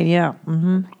Lane. Yeah.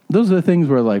 Mm-hmm. Those are the things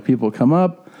where like people come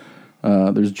up,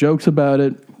 there's jokes about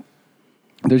it.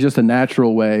 There's just a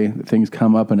natural way that things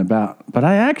come up and about. But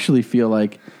I actually feel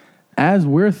like as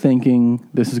we're thinking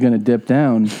this is going to dip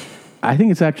down, I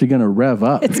think it's actually going to rev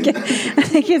up. I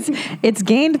think it's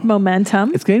gained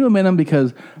momentum. It's gained momentum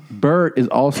because Bert is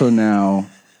also now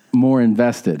more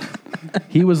invested.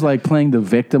 He was like playing the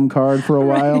victim card for a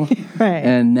while. Right.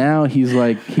 And now he's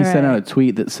like, he sent out a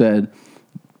tweet that said,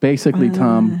 basically,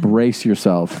 Tom, brace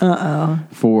yourself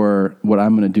for what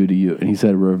I'm going to do to you. And he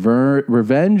said,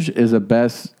 revenge is a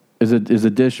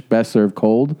dish best served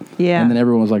cold. Yeah. And then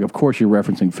everyone was like, of course you're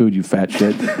referencing food, you fat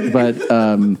shit. But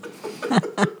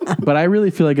I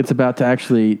really feel like it's about to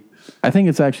I think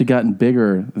it's actually gotten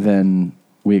bigger than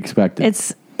we expected.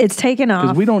 It's taken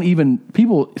off. Because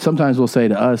people sometimes will say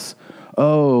to us,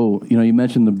 oh, you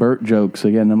mentioned the Bert jokes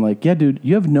again. And I'm like, yeah, dude,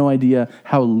 you have no idea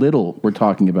how little we're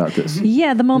talking about this.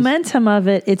 Yeah, the momentum of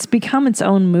it, it's become its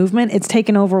own movement. It's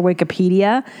taken over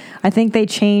Wikipedia. I think they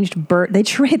changed they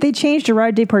changed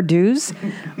Gerard Depardieu's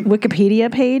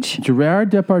Wikipedia page. Gerard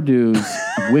Depardieu's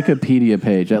Wikipedia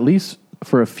page, at least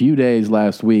for a few days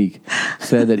last week,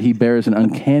 said that he bears an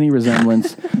uncanny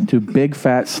resemblance to big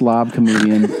fat slob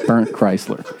comedian Bernd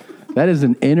Kreisler. That is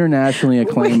an internationally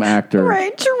acclaimed actor.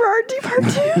 Right, Gerard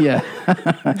Depardieu. Yeah.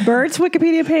 Bert's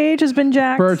Wikipedia page has been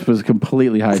jacked. Bert's was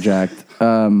completely hijacked.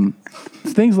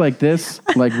 Things like this,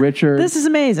 like Richard. This is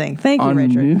amazing. Thank you, on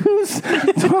Richard. News,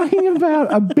 talking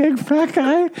about a big fat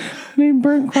guy named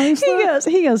Bernd Kreisler.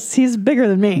 He goes, he's bigger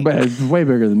than me. But it's way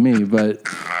bigger than me, but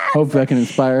hopefully I can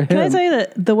inspire him. Can I tell you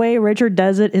that the way Richard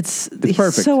does it, it's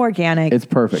perfect. So organic. It's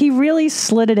perfect. He really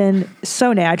slid it in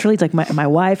so naturally. It's like my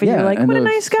wife, and you're like, what a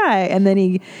nice guy. And then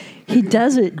he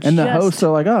does it. And the hosts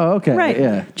are like, oh, okay. Right.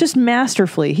 Yeah. Just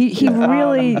masterfully. He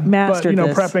really mastered but,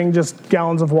 this. prepping just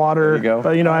gallons of water.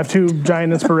 There you go. I have two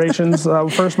giant inspirations.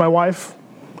 First, my wife.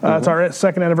 It's our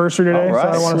second anniversary today, so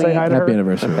I want to say hi to her. Happy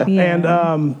anniversary. Yeah.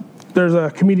 And there's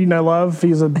a comedian I love.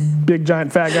 He's a big,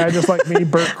 giant, fat guy, just like me,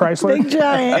 Bert Kreisler. Big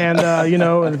giant.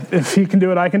 And, if he can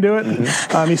do it, I can do it.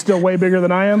 He's still way bigger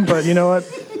than I am, but you know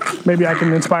what? Maybe I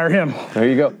can inspire him. There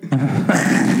you go.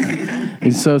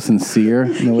 He's so sincere.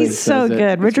 He's so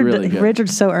good. Really good.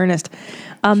 Richard's so earnest.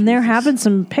 There have been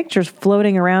some pictures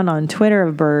floating around on Twitter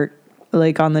of Bert,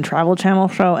 like on the Travel Channel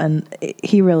show, and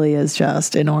he really is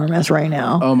just enormous right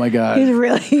now. Oh my God.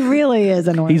 He really is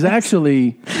enormous. He's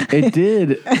actually,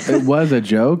 it was a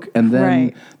joke, and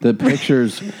then the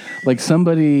pictures, like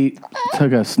somebody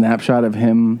took a snapshot of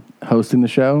him hosting the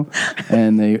show,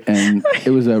 and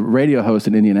it was a radio host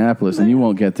in Indianapolis, and you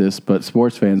won't get this, but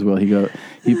sports fans will. He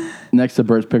next to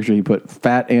Bert's picture, he put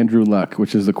Fat Andrew Luck,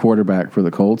 which is the quarterback for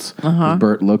the Colts.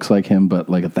 Bert looks like him, but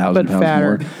like 1,000 pounds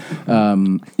fatter.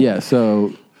 more.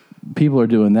 So people are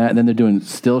doing that, and then they're doing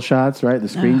still shots, right? The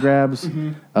screen grabs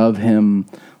of him,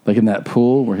 like in that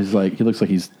pool where he looks like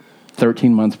he's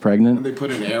 13 months pregnant. And they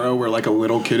put an arrow where like a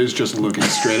little kid is just looking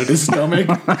straight at his stomach,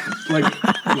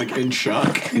 like in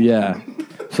shock. Yeah.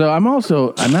 So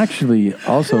I'm actually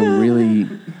also really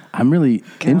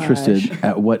interested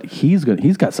at what he's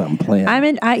got something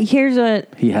planned.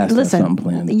 He has to have something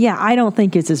planned. Yeah, I don't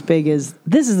think it's as big as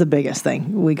this is the biggest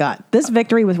thing we got. This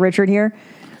victory with Richard here.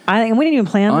 I think we didn't even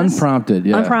plan this. Unprompted,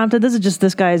 yeah. Unprompted. This is just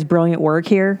this guy's brilliant work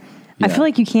here. Yeah. I feel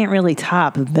like you can't really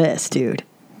top this, dude.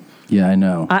 Yeah, I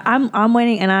know. I'm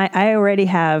waiting, and I already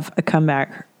have a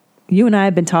comeback. You and I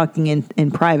have been talking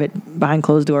in private behind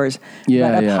closed doors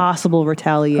about a possible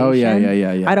retaliation. Oh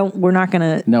yeah. We're not going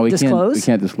to disclose. We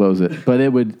can't disclose it, but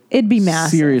it'd be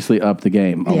massive. Seriously up the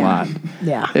game a lot.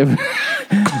 Yeah.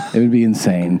 It would be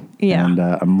insane. Yeah. And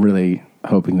I'm really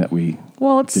hoping that we.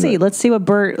 Well, let's see. Let's see what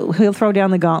Bert he'll throw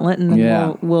down the gauntlet, and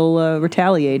then we'll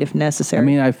retaliate if necessary. I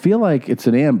mean, I feel like it's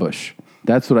an ambush.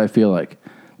 That's what I feel like.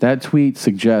 That tweet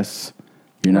suggests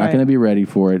you're not going to be ready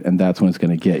for it, and that's when it's going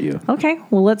to get you. Okay,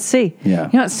 well, let's see. Yeah.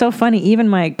 It's so funny. Even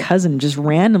my cousin just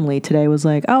randomly today was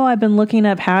like, oh, I've been looking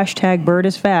up hashtag Bert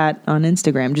is fat on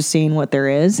Instagram, just seeing what there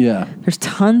is. Yeah. There's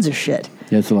tons of shit.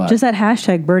 Yeah, it's a lot. Just that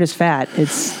hashtag Bert is fat.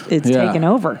 It's taken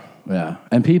over. Yeah.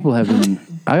 And people have been,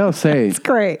 I gotta say, it's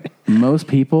great. Most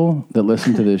people that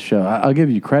listen to this show, I'll give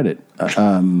you credit,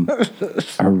 are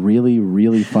really,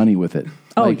 really funny with it.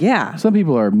 Oh, yeah. Some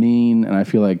people are mean, and I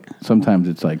feel like sometimes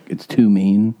it's too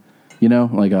mean.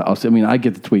 Like I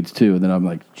get the tweets too, and then I'm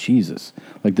like, Jesus,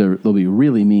 like they'll be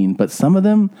really mean, but some of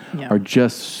them are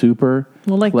just super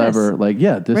clever. This. Like,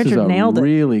 this Richard is a nailed it.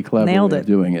 really clever way of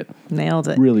doing it. Nailed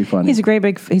it. Really funny.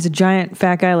 He's a giant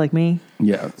fat guy like me.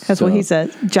 Yeah, that's what he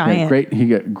said. Giant. He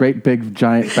got great big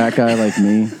giant fat guy like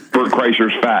me. Bert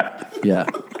Kreisler's fat. Yeah.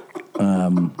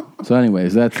 So,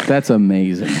 anyways, that's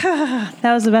amazing.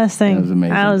 That was the best thing. That was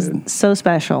amazing. That was so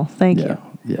special. Thank you.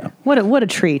 Yeah. What a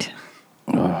treat.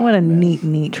 Oh, what a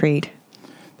neat treat.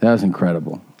 That was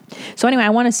incredible. So anyway, I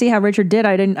want to see how Richard did.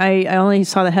 I only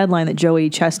saw the headline that Joey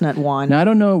Chestnut won. Now I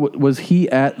don't know. Was he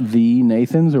at the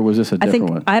Nathan's or was this a different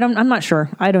one? I'm not sure.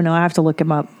 I don't know. I have to look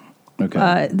him up.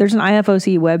 Okay. There's an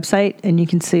IFOC website, and you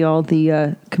can see all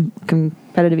the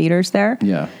competitive eaters there.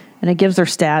 Yeah. And it gives their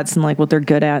stats and like what they're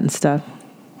good at and stuff.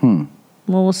 Well,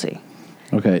 we'll see.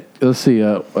 Okay. Let's see.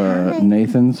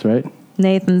 Nathan's, right?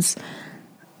 Nathan's.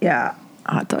 Yeah.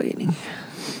 Hot dog eating.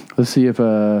 Let's see if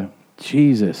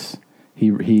Jesus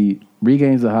he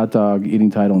regains the hot dog eating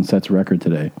title and sets a record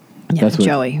today. Yeah, that's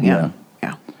Joey. Yeah.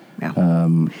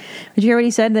 Did you hear what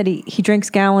he said? That he drinks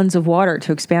gallons of water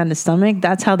to expand his stomach?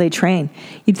 That's how they train.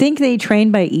 You'd think they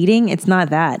train by eating. It's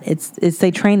not that. It's they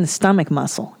train the stomach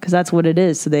muscle because that's what it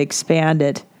is. So they expand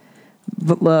it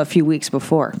a few weeks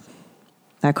before.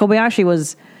 Now, Kobayashi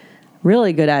was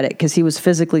really good at it because he was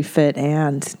physically fit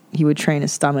and he would train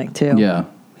his stomach too. Yeah.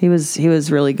 He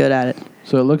was really good at it.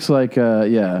 So it looks like,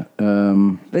 But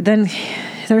then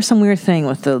there's some weird thing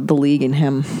with the league and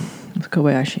him, with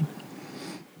Kobayashi.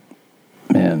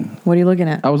 Man. What are you looking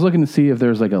at? I was looking to see if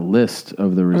there's like a list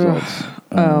of the results.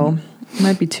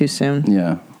 Might be too soon.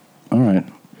 Yeah. All right.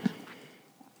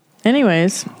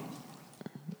 Anyways.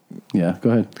 Yeah,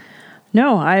 go ahead.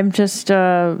 No, I just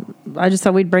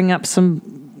thought we'd bring up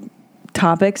some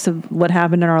topics of what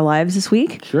happened in our lives this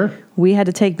week. Sure. We had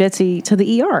to take Bitsy to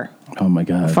the ER. Oh my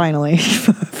God. Finally.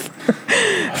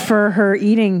 For her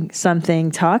eating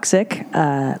something toxic.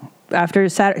 After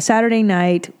Saturday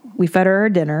night, we fed her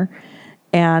dinner.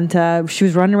 And she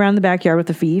was running around the backyard with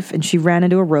the thief, and she ran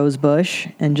into a rose bush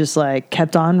and just like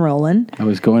kept on rolling. I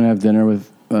was going to have dinner with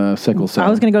sickle cell. I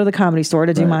was going to go to the Comedy Store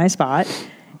to do my spot,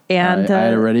 and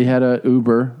I already had a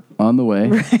Uber on the way,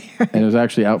 and it was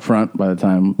actually out front by the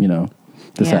time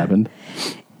this happened.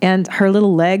 And her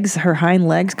little legs, her hind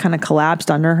legs, kind of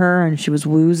collapsed under her, and she was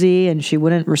woozy, and she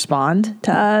wouldn't respond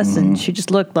to us, and she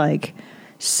just looked like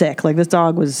sick. Like this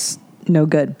dog was no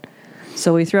good.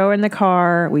 So we throw her in the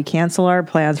car. We cancel our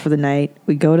plans for the night.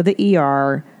 We go to the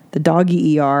ER, the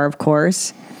doggy ER, of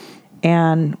course.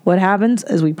 And what happens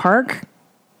is we park.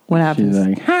 What happens? She's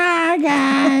like, "Hi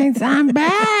guys, I'm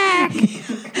back."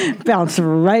 Bounce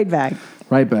right back.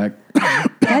 Right back.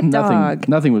 That dog.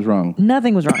 Nothing was wrong.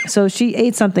 Nothing was wrong. So she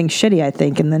ate something shitty, I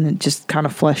think, and then it just kind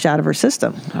of flushed out of her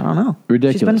system. I don't know.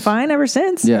 Ridiculous. She's been fine ever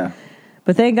since. Yeah.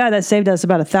 But thank God that saved us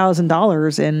about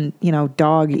 $1,000 in,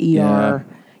 dog ER. Yeah.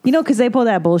 Because they pull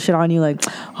that bullshit on you like,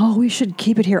 oh, we should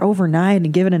keep it here overnight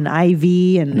and give it an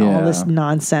IV and all this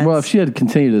nonsense. Well, if she had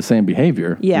continued the same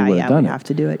behavior, we would have done we'd have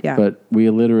to do it, yeah. But we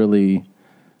literally,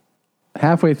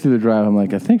 halfway through the drive, I'm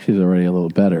like, I think she's already a little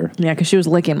better. Yeah, because she was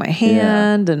licking my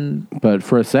hand and... But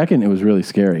for a second, it was really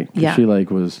scary. Yeah. She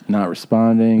was not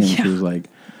responding and she was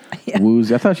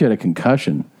woozy. I thought she had a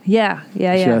concussion. Yeah.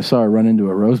 I saw her run into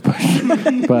a rose bush.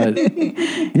 But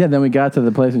then we got to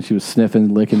the place and she was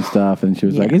sniffing, licking stuff, and she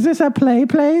was like, "Is this a play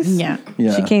place?" Yeah.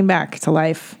 She came back to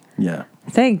life. Yeah.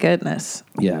 Thank goodness.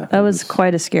 Yeah. That was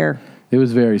quite a scare. It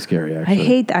was very scary,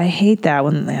 actually. I hate that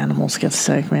when the animals get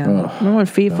sick, man. Oh, remember when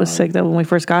Fief was sick? That when we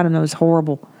first got him, that was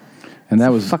horrible. And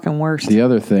that was fucking worst. The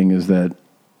other thing is that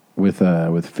with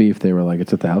Fief, they were like,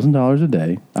 it's $1,000 a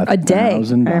day. A day. I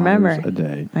remember. A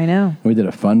day. I know. We did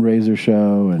a fundraiser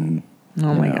show and...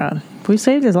 Oh my God. We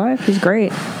saved his life. He's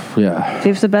great. Yeah.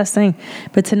 Fief's the best thing.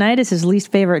 But tonight is his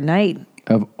least favorite night.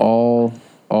 Of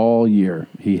all year,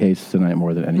 he hates tonight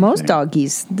more than anything. Most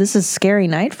doggies. This is a scary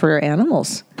night for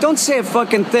animals. Don't say a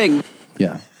fucking thing.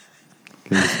 Yeah.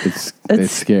 It's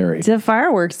scary. The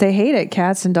fireworks, they hate it.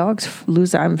 Cats and dogs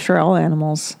lose. I'm sure all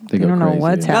animals. They go don't know crazy.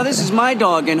 what's Now happening. this is my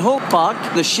dog, and he'll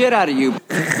fuck the shit out of you.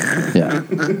 Yeah.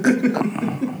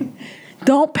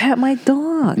 Don't pet my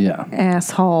dog. Yeah.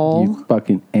 Asshole. You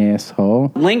fucking asshole.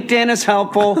 LinkedIn is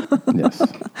helpful. Yes.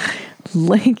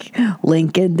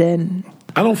 LinkedIn.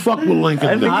 I don't fuck with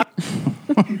LinkedIn.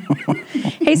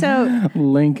 Hey, so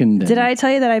Lincoln. Did I tell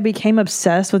you that I became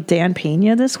obsessed with Dan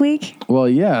Pena this week? Well,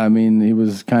 yeah. I mean, he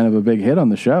was kind of a big hit on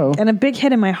the show. And a big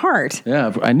hit in my heart.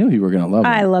 Yeah, I knew you were going to love it.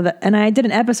 I love it. And I did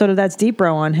an episode of That's Deep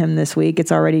Bro on him this week.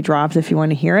 It's already dropped if you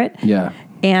want to hear it. Yeah.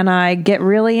 And I get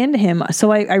really into him.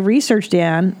 So I researched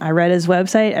Dan. I read his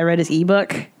website. I read his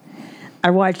ebook. I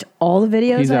watched all the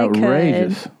videos He's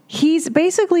outrageous. could. He's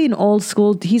basically an old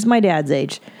school. He's my dad's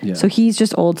age. Yeah. So he's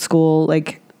just old school,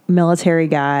 like military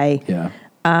guy. Yeah.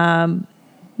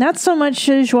 Not so much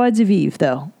joie de vivre,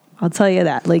 though. I'll tell you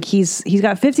that. Like he's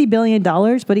got $50 billion,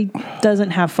 but he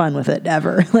doesn't have fun with it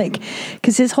ever.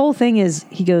 Because his whole thing is,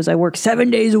 he goes, I work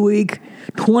 7 days a week,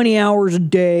 20 hours a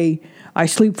day. I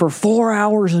sleep for 4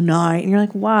 hours a night. And you're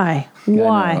like, why?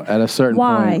 Why? At a certain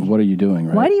point, what are you doing,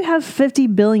 right? Why do you have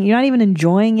 $50 billion? You're not even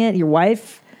enjoying it. Your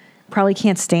wife probably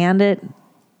can't stand it.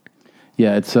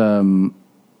 Yeah, it's a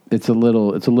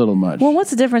little much. Well,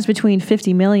 what's the difference between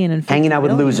 50 million and 50 hanging out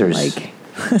with million? losers?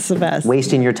 That's the best.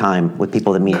 Wasting your time with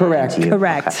people that mean nothing to you.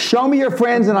 Correct. Show me your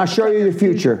friends and I'll show you your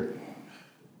future.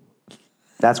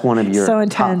 That's one of your So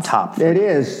intense. top It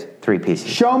is. 3 pieces.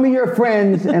 Show me your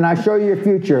friends and I'll show you your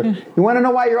future. You want to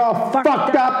know why you're all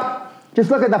fucked up?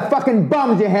 Just look at the fucking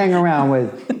bums you hang around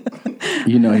with.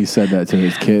 You know he said that to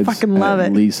his kids Fucking love at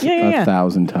it. least Yeah.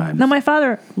 1,000 times. No, my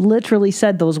father literally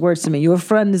said those words to me. Your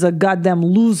friend is a goddamn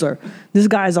loser. This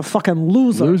guy is a fucking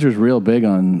loser. Loser's real big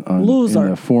on Loser. in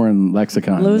the foreign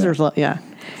lexicon. Losers, yeah.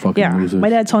 Fucking losers. My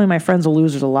dad told me my friends are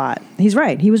losers a lot. He's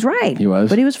right. He was right. He was?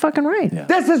 But he was fucking right. Yeah.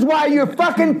 This is why you're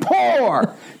fucking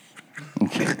poor.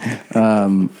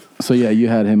 So yeah, you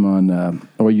had him on,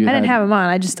 or you? I didn't have him on.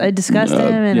 I discussed him,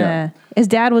 and his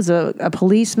dad was a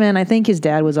policeman. I think his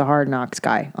dad was a Hard Knocks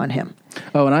guy on him.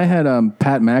 Oh, and I had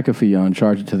Pat McAfee on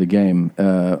Charge It to the Game.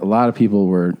 A lot of people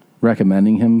were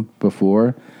recommending him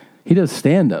before. He does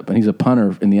stand up, and he's a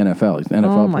punter in the NFL. He's an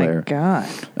NFL player.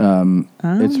 Oh my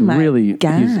god! It's really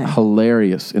he's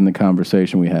hilarious in the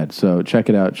conversation we had. So check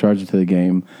it out. Charge It to the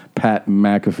Game. Pat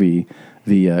McAfee,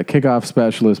 the kickoff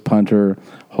specialist, punter,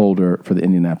 holder for the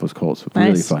Indianapolis Colts.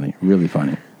 Really funny. Really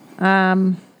funny.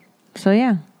 So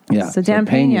yeah. Yeah. So Dan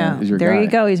Pena is your there guy. you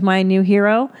go. He's my new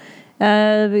hero.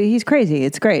 He's crazy.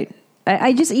 It's great.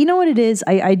 I just, you know what it is?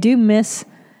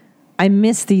 I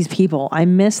miss these people. I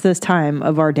miss this time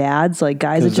of our dads, like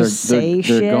guys that just say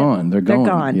shit. They're gone. They're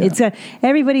gone. Yeah. It's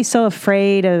everybody's so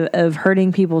afraid of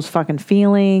hurting people's fucking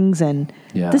feelings, and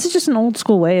this is just an old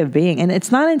school way of being, and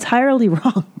it's not entirely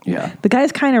wrong. Yeah, the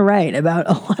guy's kind of right about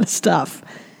a lot of stuff.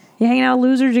 You hang out with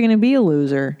losers, you're going to be a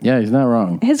loser. Yeah, he's not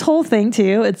wrong. His whole thing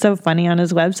too. It's so funny on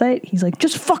his website. He's like,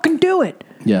 just fucking do it.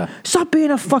 Yeah. Stop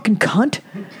being a fucking cunt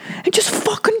and just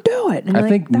fucking do it. And I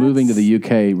think moving to the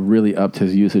UK really upped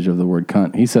his usage of the word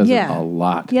cunt. He says it a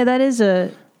lot. Yeah, that is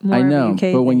a more I know, of a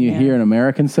UK but when thing, you hear an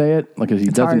American say it, like, because he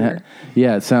doesn't have,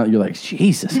 harder. it sounds, you're like,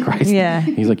 Jesus Christ. Yeah.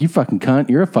 He's like, you fucking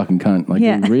cunt. You're a fucking cunt. Like,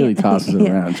 he really tosses it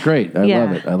around. It's great. I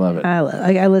love it. I love it.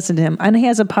 I listen to him. And he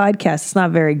has a podcast. It's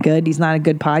not very good. He's not a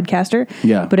good podcaster.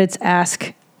 Yeah. But it's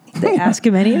they ask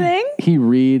him anything. He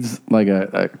reads like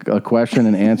a question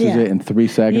and answers it in 3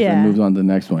 seconds and moves on to the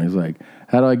next one. He's like,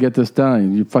 how do I get this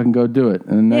done? You fucking go do it.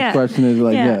 And the next question is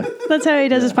like, That's how he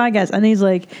does his podcast. And he's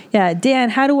like, Dan,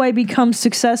 how do I become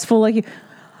successful like you?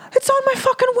 It's on my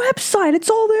fucking website. It's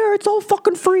all there. It's all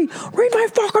fucking free. Read my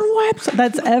fucking website.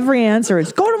 That's every answer.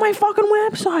 Is go to my fucking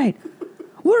website.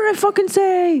 What did I fucking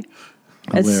say?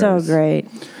 Hilarious. It's so great.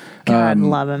 God,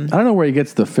 love him. I don't know where he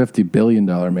gets the $50 billion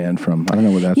man from. I don't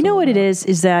know what that's. You know what it is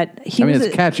that he.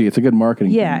 It's catchy. It's a good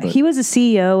marketing. Yeah, thing, he was a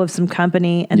CEO of some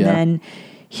company, and then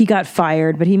he got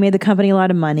fired. But he made the company a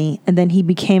lot of money, and then he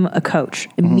became a coach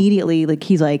immediately. Like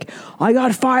he's like, I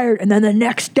got fired, and then the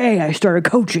next day I started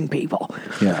coaching people.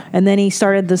 Yeah, and then he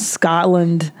started the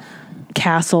Scotland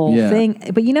castle thing.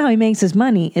 But you know how he makes his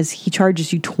money is he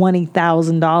charges you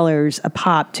 $20,000 a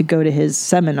pop to go to his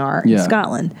seminar in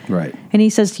Scotland. Right. And he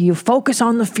says to you, focus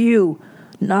on the few,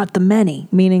 not the many.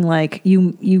 Meaning like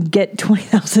you get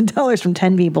 $20,000 from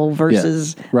 10 people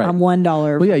versus $1.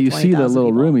 Well, yeah, you see the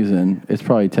little room he's in. It's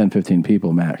probably 10, 15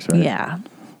 people max, right? Yeah.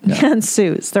 And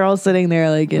suits. They're all sitting there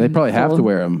like they probably have to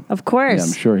wear them. Of course. Yeah,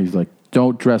 I'm sure he's like,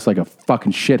 don't dress like a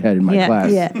fucking shithead in my class.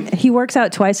 Yeah, he works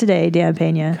out twice a day, Dan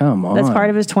Pena. Come on. That's part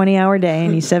of his 20-hour day,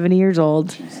 and he's 70 years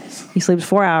old. He sleeps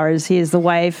 4 hours. He has the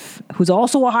wife, who's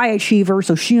also a high achiever,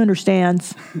 so she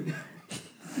understands.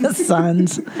 The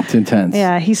sons. It's intense.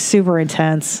 Yeah, he's super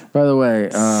intense. By the way.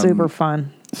 Super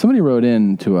fun. Somebody wrote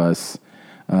in to us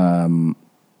on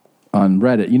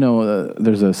Reddit. You know,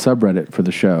 there's a subreddit for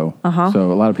the show.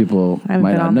 So a lot of people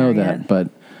might not know that, but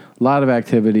a lot of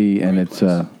activity, and it's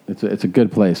a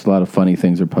good place. A lot of funny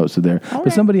things are posted there.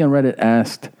 But somebody on Reddit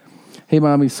asked, "Hey,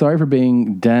 mommy, sorry for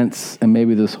being dense, and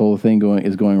maybe this whole thing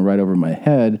is going right over my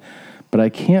head, but I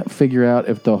can't figure out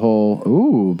if the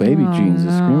whole baby Jeans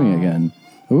is screaming again.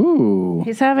 Ooh,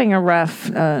 he's having a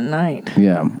rough night.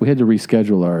 Yeah, we had to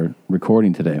reschedule our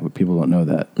recording today, but people don't know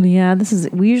that. Yeah,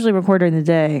 we usually record during the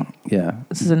day. Yeah,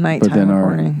 this is a nighttime but then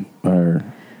recording.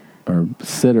 our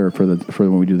sitter for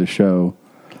when we do the show.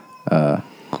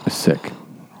 Is sick.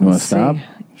 You want to stop?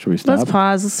 Should we stop? Let's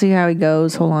pause. Let's see how he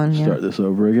goes. Hold on. Start this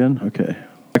over again. Okay.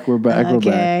 We're back.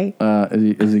 Okay. We're back.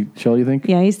 Is he chill, you think?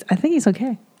 Yeah, I think he's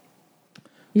okay.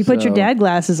 You put your dad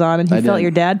glasses on, and he felt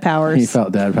your dad powers. He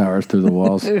felt dad powers through the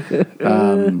walls.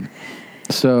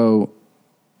 So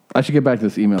I should get back to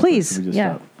this email. Please.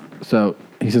 Stop. So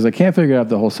he says, I can't figure out if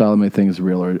the whole Salome thing is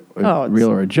real or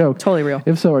a joke. Totally real.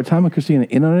 If so, are Tom and Christina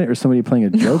in on it, or somebody playing a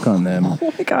joke on them?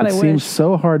 Oh my God, it seems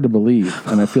so hard to believe,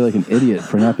 and I feel like an idiot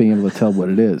for not being able to tell what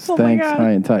it is. Thanks, high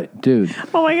and tight. Dude.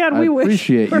 Oh my God, I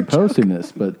appreciate you posting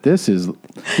this, but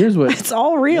here's what. It's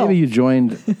all real. Maybe you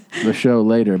joined the show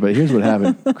later, but here's what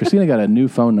happened. Christina got a new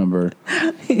phone number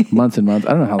months and months.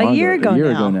 I don't know how long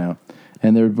ago now.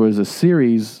 And there was a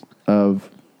series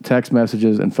of text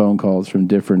messages and phone calls from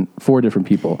 4 different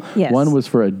people. Yes. One was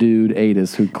for a dude,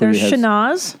 Adis, who clearly There's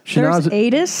Shanaz. There's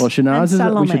Adis. Well, Shanaz and is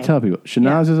Salome. we should tell people.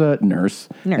 Shanaz is a nurse,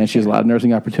 and she has a lot of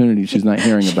nursing opportunities she's not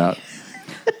hearing about.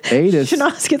 Adis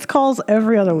Shanaz gets calls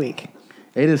every other week.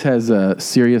 Adis has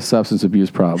serious substance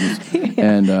abuse problems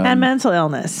and mental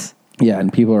illness. Yeah,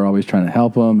 and people are always trying to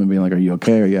help him and being like, "Are you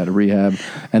okay? Are you out of rehab?"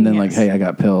 And then like, "Hey, I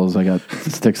got pills. I got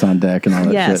sticks on deck and all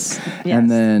that shit." Yes. And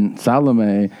then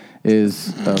Salome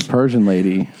is a Persian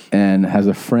lady and has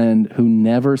a friend who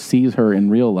never sees her in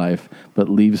real life, but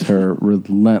leaves her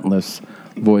relentless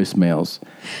voicemails.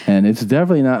 And it's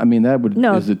definitely not. I mean,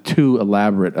 is a too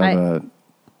elaborate of a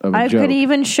I joke. could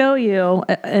even show you,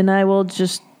 and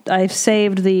I've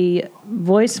saved the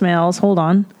voicemails. Hold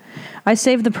on. I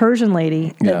saved the Persian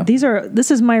lady. Yeah.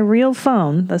 This is my real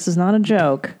phone. This is not a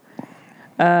joke.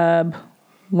 Well,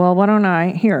 why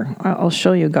don't Here, I'll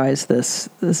show you guys this.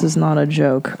 This is not a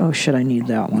joke. Oh, shit, I need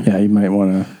that one. Yeah, you might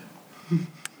want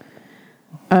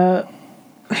to.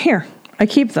 Here, I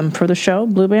keep them for the show,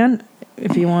 Blue Band.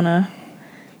 If you want to.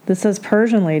 This says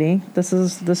Persian lady. This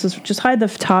is just hide the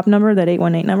top number, that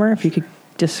 818 number, if you could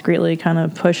discreetly kind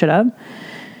of push it up.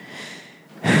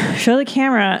 Show the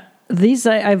camera. These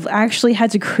I've actually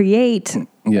had to create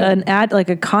an ad, like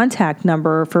a contact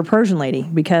number for Persian lady,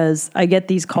 because I get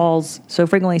these calls so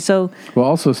frequently. So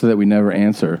also so that we never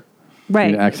answer.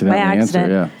 Right. We accidentally by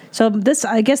accident. answer, yeah. So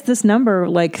I guess this number,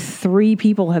 like 3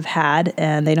 people have had,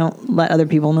 and they don't let other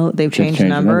people know that they've changed the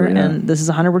number, and this is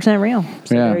 100% real.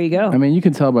 So there you go. I mean, you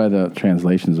can tell by the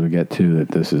translations we get too that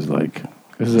this is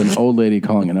an old lady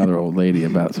calling another old lady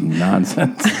about some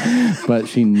nonsense, but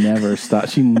she never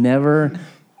stops. She never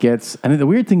gets. I mean, the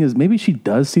weird thing is maybe she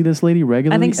does see this lady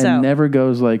regularly, I think so. and never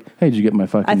goes like, "Hey, did you get my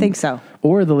fucking?" I think so.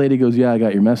 Or the lady goes, "Yeah, I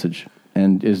got your message,"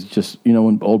 and is just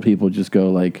when old people just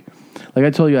go like I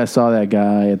told you, I saw that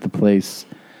guy at the place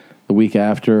the week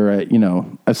after.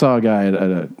 I saw a guy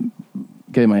at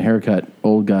getting my haircut,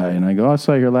 old guy, and I go, "Oh, I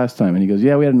saw you here last time," and he goes,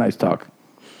 "Yeah, we had a nice talk."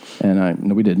 And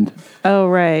no, we didn't. Oh,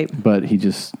 right. But he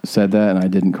just said that, and I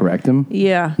didn't correct him.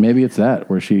 Yeah. Maybe it's that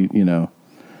where she,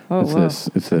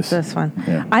 It's this one.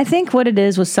 Yeah. I think what it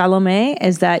is with Salome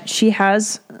is that she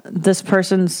has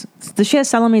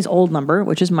Salome's old number,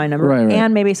 which is my number, right.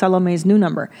 and maybe Salome's new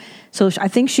number. So I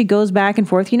think she goes back and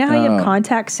forth. You know how you have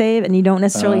contact save and you don't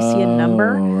necessarily see a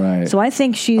number? Right. So I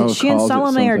think she and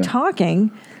Salome are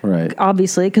talking, right?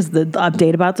 Obviously, because the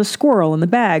update about the squirrel and the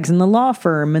bags and the law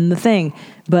firm and the thing.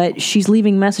 But she's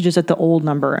leaving messages at the old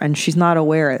number, and she's not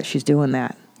aware that she's doing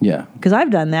that. Yeah. Because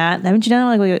I've done that. Haven't you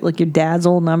done like your dad's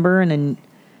old number, and then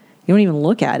you don't even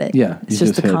look at it? Yeah. It's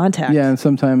just the contact. Yeah, and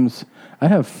sometimes I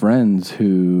have friends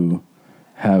who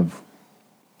have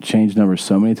changed numbers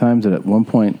so many times that at one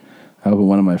point I opened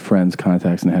one of my friends'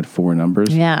 contacts and it had 4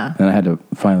 numbers. Yeah. And I had to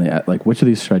finally, which of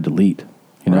these should I delete?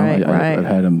 Right. I've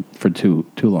had them for too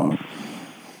long.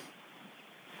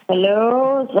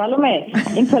 هلو سالومه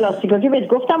این پلاستیکا که بهت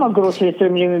گفتم گروسری استور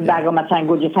میریم بگا مثلا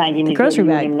گوجه فرنگی میذاری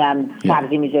نمیدونم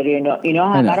سبزی میذاری اینا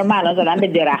همه رو من الان دارم به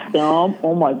درختم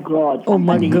او مای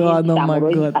گاد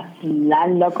اصلا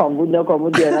لا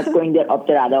کامبود you're not going there up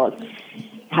there at all.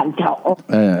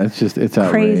 It's outrageous,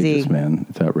 crazy, man.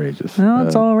 It's outrageous. No,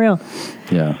 it's all real.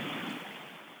 Yeah.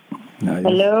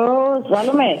 هلو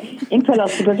سالومه این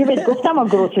پلاستیکا که بهت گفتم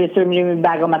گروسری استور میریم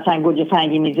بگا مثلا گوجه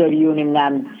فرنگی میذاری و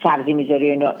نمیدونم سبزی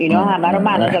میذاری اینا همه رو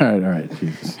من الان دارم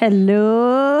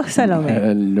Hello Salome.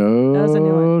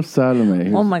 Hello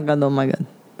Salome. Oh my god.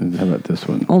 How about this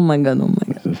one? Oh my god.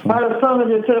 حالا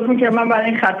صاحب تلفن که من برای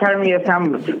این خطر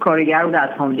میرسم کارگر بود از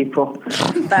هوم دیپو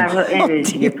برای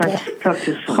انرژی پس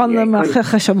خانم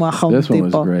شما هوم This one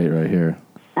was great right here.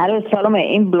 الو سلام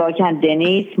این بلاکن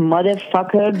دنیس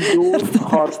مادرفاکر دو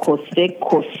خارکسته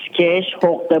کسکش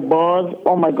حقوق باز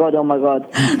oh my god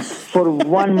for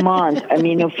 1 month I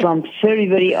mean from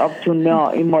February up to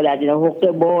now این مدت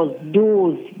حقوق باز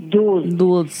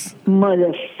دوز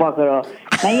مادرفاکر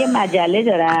من یه مجله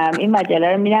دارم این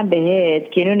مجله رو میدم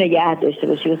بهت که اینو نگه داشته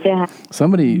باشی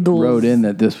Somebody wrote in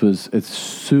that it's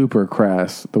super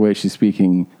crass the way she's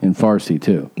speaking in Farsi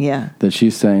too. Yeah. That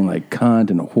she's saying like cunt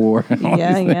and whore and all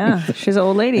these things. Yeah. She's an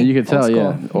old lady. And you can tell,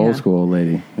 old school old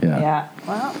lady. Yeah. Yeah.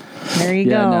 Well, there you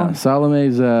go. No,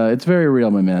 Salome's it's very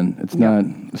real, my man. It's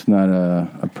not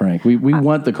a prank. We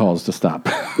want the calls to stop.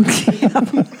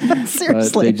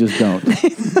 Seriously. But they just don't.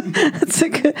 That's a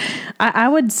good. I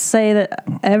would say that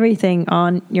everything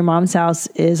on Your Mom's House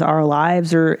is our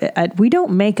lives, or we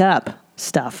don't make up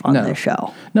stuff on this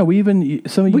show. No, we even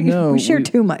some of you know we share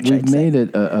too much. We've made it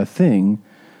a thing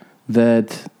that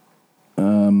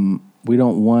we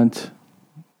don't want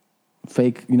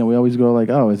fake. We always go like,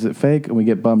 "Oh, is it fake?" and we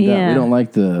get bummed out. We don't like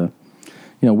the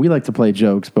we like to play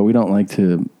jokes, but we don't like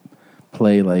to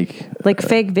play like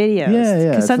fake videos. Yeah.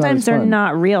 Because sometimes they're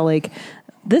not real. Like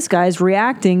this guy's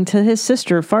reacting to his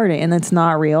sister farting, and that's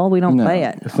not real. We don't play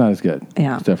it. It's not as good.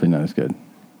 Yeah. It's definitely not as good.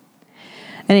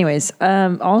 Anyways,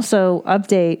 also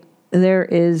update. There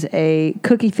is a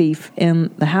cookie thief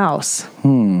in the house.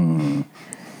 Do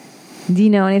you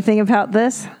know anything about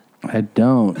this? I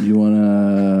don't. You want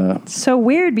to... It's so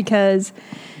weird because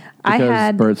I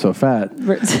had... Bert's so fat.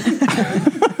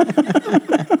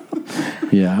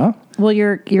 Yeah. Well,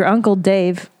 your Uncle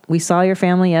Dave, we saw your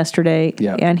family yesterday,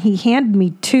 and he handed me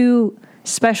 2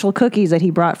 special cookies that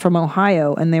he brought from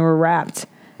Ohio, and they were wrapped.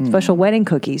 Special wedding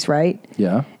cookies, right?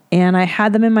 Yeah. And I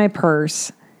had them in my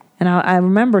purse. And I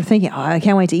remember thinking, I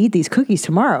can't wait to eat these cookies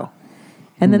tomorrow.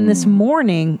 And then this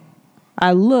morning,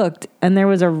 I looked, and there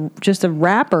was just a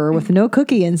wrapper with no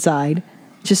cookie inside,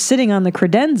 just sitting on the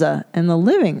credenza in the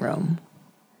living room.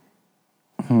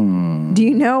 Do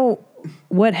you know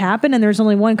what happened? And there's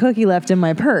only 1 cookie left in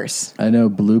my purse. I know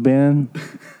Blue Band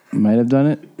might have done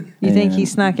it. You think he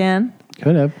snuck in?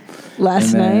 Could have.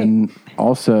 Last night? And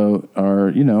also,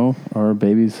 our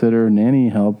babysitter nanny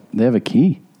help. They have a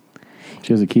key.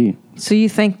 She has a key. So you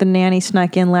think the nanny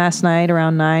snuck in last night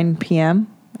around 9 p.m.,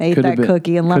 ate that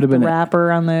cookie, and left the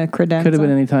wrapper on the credenza? Could have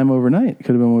been any time overnight.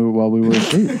 Could have been while we were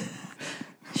asleep.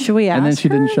 Should we ask And then she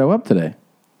didn't show up today.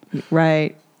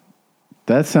 Right.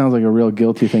 That sounds like a real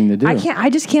guilty thing to do. I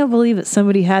just can't believe that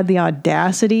somebody had the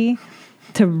audacity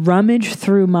to rummage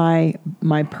through my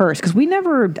purse. Because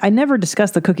I never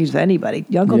discussed the cookies with anybody.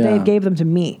 Uncle Dave gave them to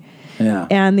me. Yeah.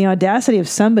 And the audacity of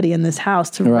somebody in this house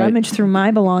to rummage through my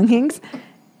belongings,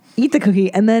 eat the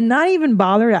cookie, and then not even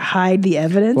bother to hide the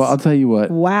evidence. Well, I'll tell you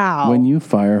what. Wow. When you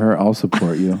fire her, I'll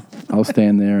support you. I'll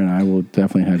stand there and I will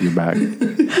definitely have your back.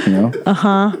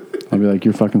 Uh-huh. I'll be like,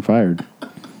 you're fucking fired.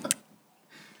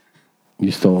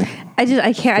 You stole.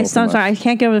 I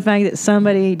can't get over the fact that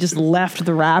somebody just left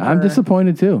the wrapper. I'm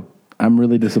disappointed too. I'm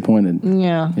really disappointed.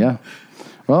 Yeah. Yeah.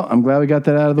 Well, I'm glad we got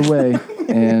that out of the way.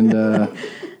 And,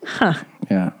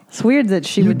 yeah. It's weird that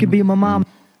she would be my mom.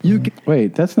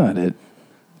 Wait, that's not it.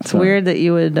 It's weird that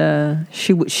you would,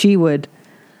 she would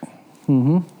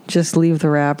just leave the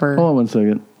wrapper. Hold on 1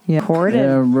 second. Yeah. Recorded.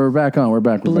 Yeah, we're back on. We're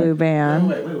back. Blue Band.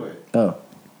 Wait. Oh.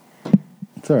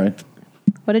 It's all right.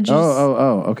 What did you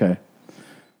okay.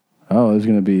 Oh, there's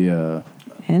going to be a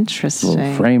interesting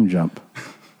little frame jump.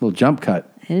 Little jump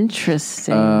cut.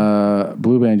 Interesting.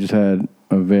 Blue Band just had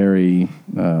a very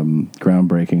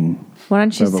groundbreaking Why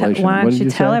don't you revelation.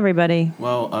 tell everybody?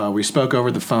 Well, we spoke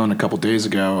over the phone a couple days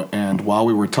ago, and while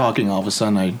we were talking, all of a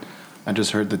sudden I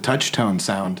just heard the touch tone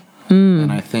sound.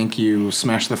 And I think you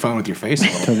smashed the phone with your face a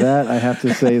little. To that, I have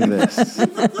to say this.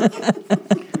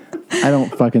 I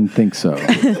don't fucking think so.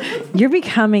 You're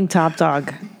becoming top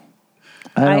dog.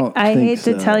 I hate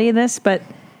to tell you this, but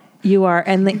you are.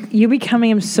 And you're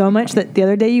becoming him so much that the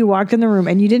other day you walked in the room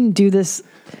and you didn't do this,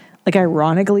 like,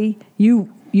 ironically. You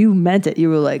meant it. You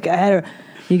were like, I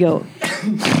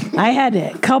had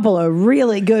a couple of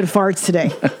really good farts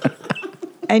today.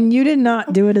 And you did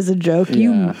not do it as a joke.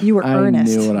 Yeah, you were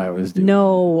earnest. I knew what I was doing.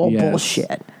 No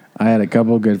bullshit. I had a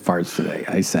couple of good farts today.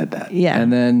 I said that. Yeah.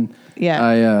 And then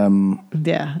yeah.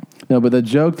 No, but the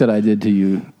joke that I did to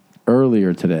you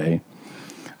earlier today,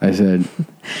 I said,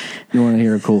 you want to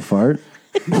hear a cool fart?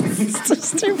 That's so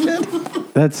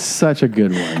stupid. That's such a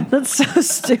good one. That's so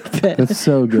stupid. That's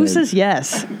so good. Who says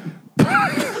yes?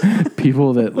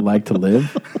 People that like to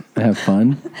live and have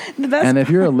fun. And if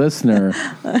you're a listener,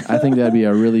 I think that'd be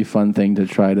a really fun thing to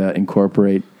try to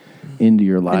incorporate into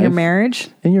your life. In your marriage?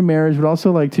 In your marriage, but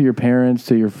also like to your parents,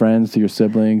 to your friends, to your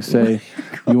siblings. Say,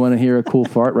 you want to hear a cool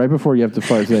fart? Right before you have to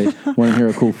fart, say, want to hear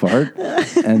a cool fart?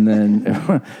 And then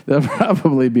they'll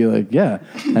probably be like, yeah.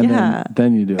 And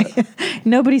then you do it.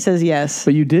 Nobody says yes.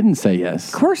 But you didn't say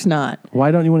yes. Of course not. Why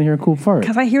don't you want to hear a cool fart?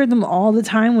 Because I hear them all the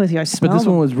time with you. I smell But this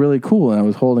them. one was really cool, and I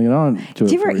was holding it on to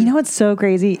it. You know what's so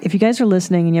crazy? If you guys are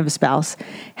listening and you have a spouse,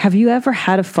 have you ever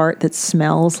had a fart that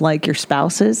smells like your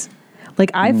spouse's?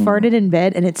 Like, I farted in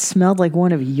bed, and it smelled like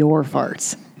one of your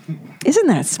farts. Isn't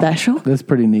that special? That's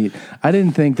pretty neat. I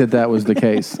didn't think that was the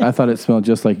case. I thought it smelled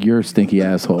just like your stinky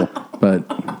asshole. But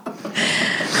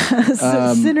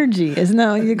synergy, isn't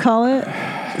that what you call it?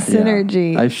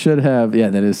 Synergy. Yeah, I should have. Yeah,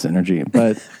 that is synergy.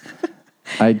 But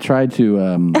I tried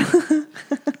to.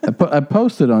 I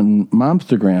posted on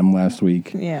Momstagram last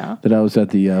week. Yeah. That I was at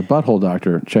the butthole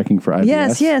doctor checking for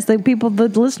IBS. Yes. The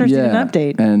listeners did an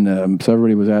update, and so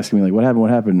everybody was asking me like, "What happened?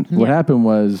 What happened?" Yeah. What happened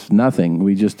was nothing.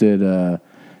 We just did.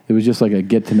 It was just like a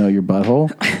get to know your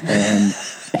butthole, and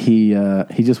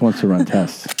he just wants to run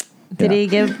tests. Did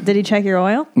he check your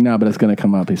oil? No, but it's going to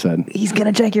come up. He said he's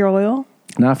going to check your oil.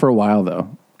 Not for a while,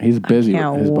 though. He's busy.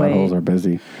 can't His wait. buttholes are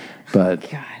busy.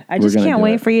 But I just can't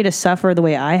wait for you to suffer the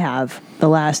way I have the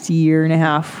last year and a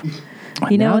half.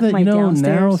 You know, with my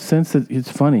downstairs. Now since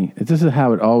it's funny. This is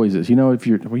how it always is. You know,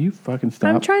 will you fucking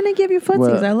stop? I'm trying to give you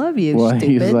footsies. I love you, Well, stupid.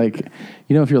 he's like,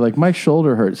 if you're like, my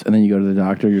shoulder hurts, and then you go to the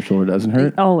doctor, your shoulder doesn't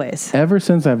hurt. Always. Ever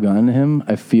since I've gone to him,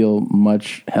 I feel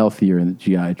much healthier in the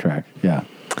GI tract. Yeah.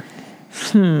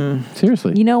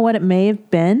 Seriously. You know what it may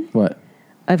have been? What?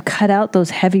 I've cut out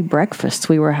those heavy breakfasts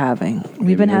we were having.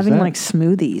 We've been having like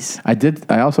smoothies.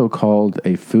 I also called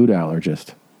a food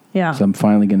allergist. Yeah. So I'm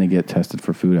finally going to get tested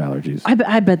for food allergies.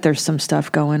 I bet there's some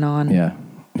stuff going on. Yeah.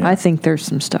 I think there's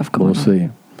some stuff going on. We'll see.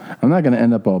 I'm not going to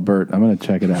end up all Bert. I'm going to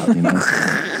check it out,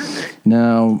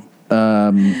 Now,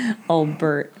 Old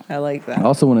Bert. I like that. I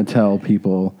also want to tell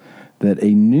people that a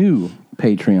new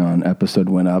Patreon episode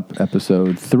went up,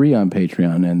 episode 3 on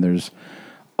Patreon, and there's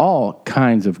all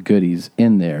kinds of goodies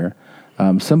in there.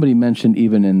 Somebody mentioned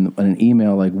even in an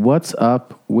email, like, what's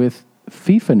up with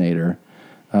Fifanator?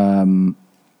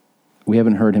 We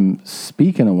haven't heard him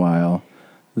speak in a while.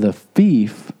 The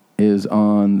Fief is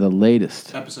on the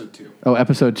latest. Episode 2. Oh,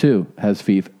 episode 2 has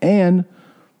Fief. And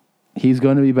he's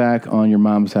going to be back on Your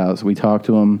Mom's House. We talked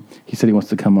to him. He said he wants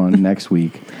to come on next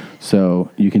week.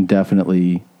 So you can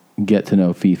definitely get to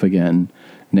know Fief again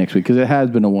next week, because it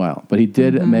has been a while. But he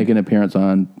did make an appearance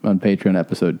on Patreon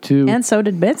episode 2. And so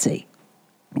did Bitsy.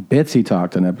 Bitsy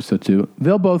talked on episode 2.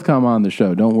 They'll both come on the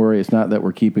show. Don't worry. It's not that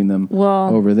we're keeping them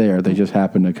over there. They just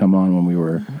happened to come on when we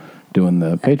were doing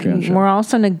the Patreon show. We're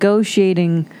also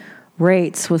negotiating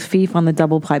rates with Fief on the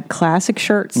Double Pipe Classic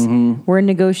shirts. We're in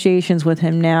negotiations with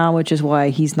him now, which is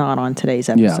why he's not on today's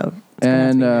episode.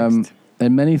 Yeah.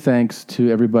 And many thanks to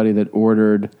everybody that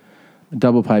ordered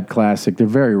Double Pipe Classic. They're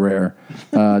very rare.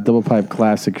 Double Pipe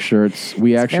Classic shirts.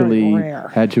 We actually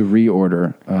had to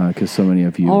reorder because so many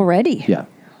of you already. Yeah.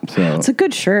 So it's a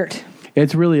good shirt.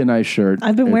 It's really a nice shirt.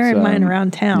 I've been wearing mine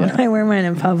around town. yeah. I wear mine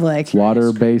in public.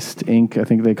 Water-based ink, I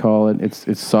think they call it.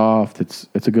 It's soft. It's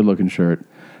a good looking shirt,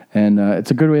 and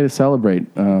it's a good way to celebrate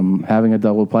having a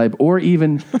double pipe, or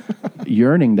even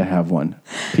yearning to have one.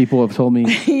 People have told me,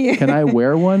 "Can I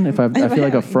wear one if I feel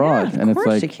like a fraud?" Yeah, and it's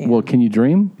like, well, can you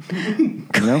dream?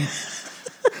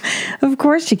 Of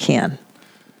course you can.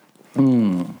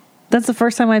 That's the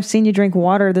first time I've seen you drink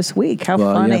water this week. How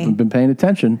funny. You haven't been paying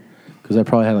attention, because I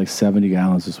probably had like 70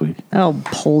 gallons this week. Oh,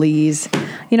 please.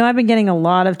 I've been getting a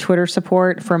lot of Twitter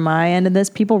support from my end of this.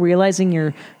 People realizing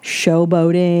you're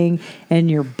showboating and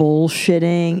you're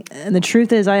bullshitting. And the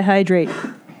truth is, I hydrate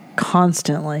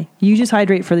constantly. You just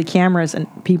hydrate for the cameras, and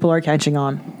people are catching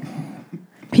on.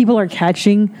 People are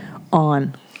catching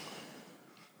on.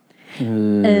 I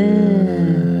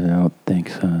don't think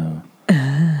so.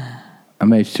 I'm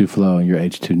H2 Flow and you're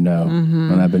H2 No.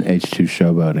 And I've been H2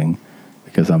 showboating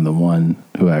because I'm the one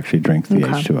who actually drinks the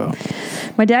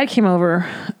H2O. My dad came over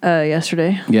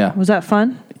yesterday. Yeah. Was that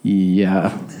fun?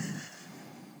 Yeah.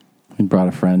 He brought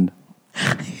a friend.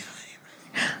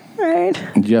 Right.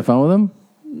 Did you have fun with him?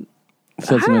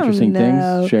 Said some interesting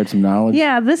things, shared some knowledge.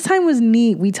 Yeah, this time was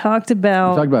neat. We talked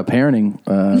about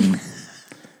parenting.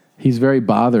 He's very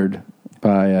bothered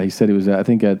by, he said he was, I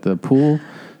think, at the pool,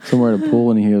 somewhere at a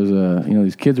pool, and he was,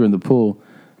 these kids were in the pool.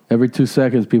 Every 2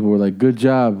 seconds, people were like, good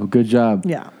job.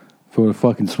 Yeah. For the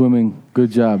fucking swimming, good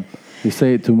job. They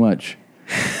say it too much.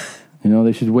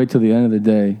 They should wait till the end of the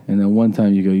day, and then one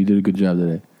time you go, you did a good job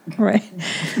today. Right.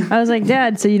 I was like,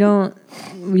 Dad, so you don't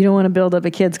want to build up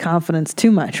a kid's confidence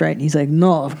too much, right? And he's like,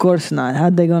 no, of course not. How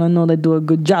are they going to know they do a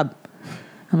good job?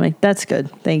 I'm like, that's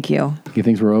good. Thank you. He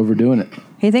thinks we're overdoing it.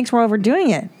 He thinks we're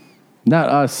overdoing it. Not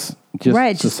us, just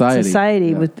society. Just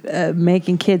society with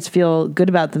making kids feel good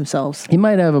about themselves. He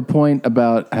might have a point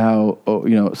about how,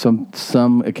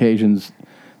 some occasions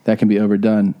that can be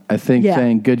overdone. I think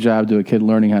saying good job to a kid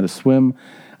learning how to swim,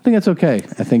 I think that's okay.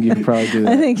 I think you can probably do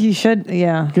that. I think you should,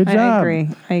 yeah. Good job.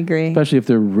 I agree. Especially if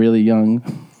they're really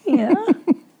young. Yeah.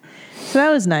 So that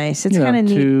was nice. It's kind of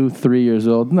neat. 2, 3 years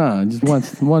old. No, just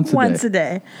once a day. Once a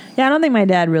day. Yeah, I don't think my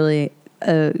dad really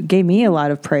gave me a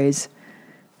lot of praise,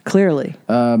 clearly.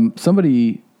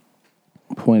 Somebody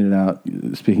pointed out,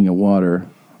 speaking of water,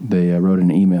 they wrote an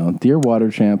email. Dear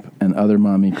Water Champ and other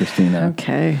mommy Christina.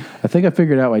 Okay. I think I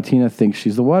figured out why Tina thinks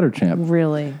she's the water champ.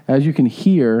 Really? As you can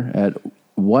hear at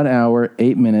 1 hour,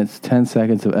 8 minutes, 10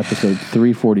 seconds of episode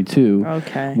 342.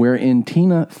 Okay. Wherein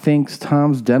Tina thinks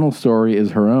Tom's dental story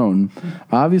is her own.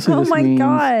 Obviously, this means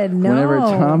whenever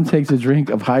Tom takes a drink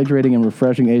of hydrating and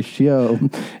refreshing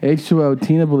H2O,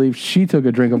 Tina believes she took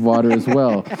a drink of water as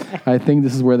well. I think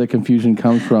this is where the confusion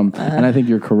comes from, and I think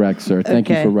you're correct, sir. Thank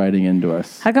you for writing into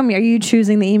us. How come are you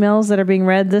choosing the emails that are being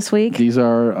read this week? These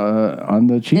are on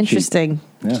the cheat sheet. Interesting.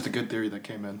 Yeah. Just a good theory that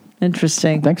came in.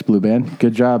 Interesting. Thanks, Blue Band.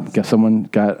 Good job. Someone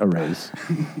got a raise.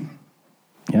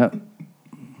 Yep.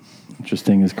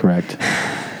 Interesting is correct.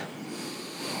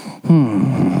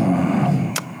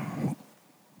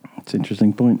 It's an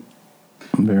interesting point.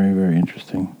 Very, very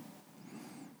interesting.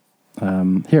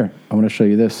 Here, I want to show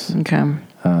you this. Okay.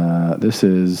 This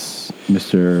is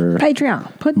Mr.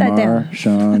 Patreon. Put that down.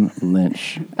 Marshawn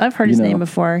Lynch. I've heard his name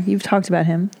before. You've talked about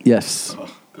him. Yes.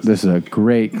 This is a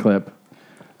great clip.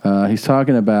 He's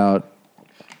talking about,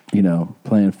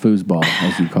 playing foosball,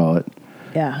 as you call it.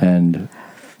 Yeah. And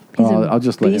I'll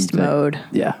just let him beast mode.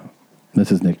 Yeah. That's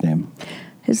his nickname.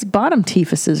 His bottom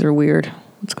teethuses are weird.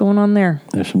 What's going on there?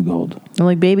 There's some gold. They're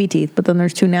like baby teeth, but then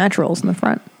there's 2 naturals in the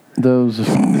front. Those,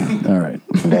 all right.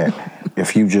 That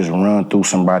if you just run through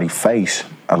somebody's face,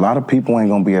 a lot of people ain't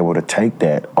gonna be able to take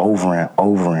that over and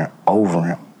over and over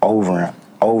and over and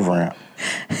over and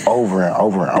over and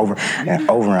over and over and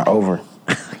over and over.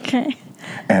 Okay.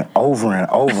 And over and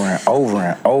over and over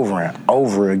and over and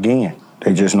over again.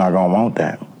 They just not gonna want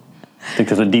that. Think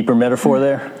there's a deeper metaphor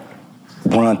there?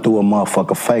 Run through a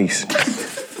motherfucker face.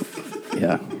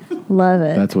 Yeah. Love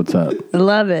it. That's what's up.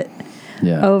 Love it.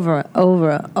 Yeah.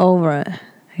 Over.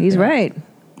 He's right.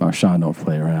 Marshawn don't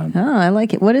play around. Oh, I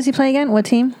like it. What does he play again? What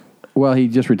team? Well, he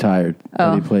just retired.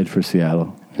 But he played for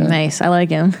Seattle. Yeah. Nice. I like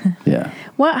him. Yeah.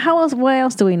 Why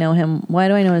else do we know him? Why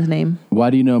do I know his name? Why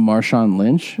do you know Marshawn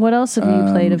Lynch? What else have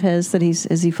you played of his that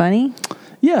is he funny?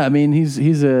 Yeah, I mean he's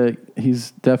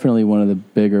definitely one of the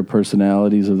bigger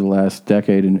personalities of the last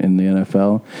decade in the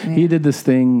NFL. Yeah. He did this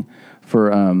thing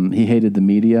for he hated the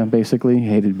media, basically. He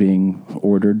hated being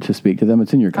ordered to speak to them.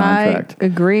 It's in your contract. I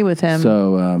agree with him.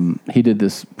 So he did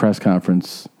this press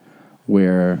conference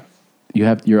where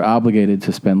you're obligated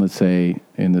to spend, let's say,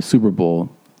 in the Super Bowl,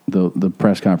 the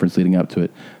press conference leading up to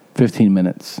it, 15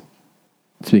 minutes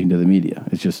speaking to the media.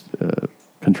 It's just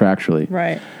contractually.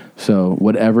 Right. So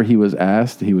whatever he was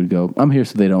asked, he would go, "I'm here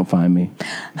so they don't find me."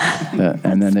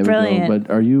 And then they would go,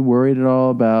 "But are you worried at all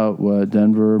about what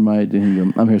Denver might?" And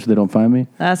he'd go, "I'm here so they don't find me."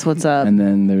 That's what's up. And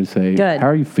then they would say, Good. "How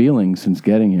are you feeling since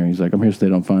getting here?" He's like, "I'm here so they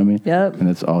don't find me." Yep. And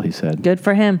that's all he said. Good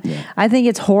for him. Yeah. I think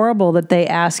it's horrible that they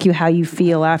ask you how you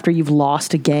feel after you've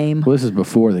lost a game. Well, this is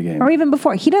before the game. Or even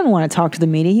before. He doesn't want to talk to the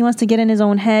media. He wants to get in his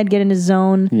own head, get in his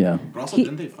zone. Yeah. But also,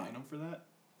 didn't they fine him for that?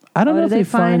 I don't know if they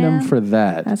fined him for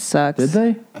that. That sucks. Did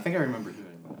they? I think I remember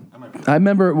hearing that. I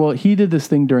remember, well, he did this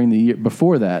thing during the year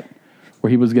before that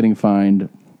where he was getting fined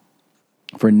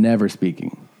for never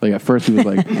speaking. Like at first he was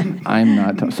like, I'm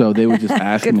not. So they would just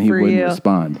ask him and he wouldn't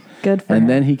respond. Good for him. And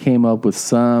then he came up with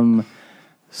some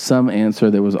answer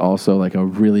that was also like a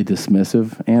really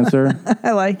dismissive answer.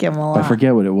 I like him a lot. I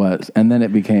forget what it was. And then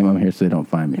it became, I'm here so they don't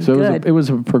find me. So it was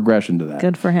a progression to that.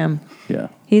 Good for him. Yeah.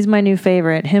 He's my new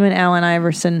favorite. Him and Allen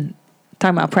Iverson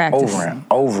talking about practice. Over and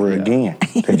over again.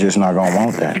 They just not gonna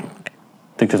want that.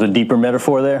 Think there's a deeper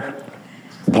metaphor there?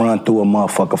 Run through a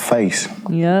motherfucker face.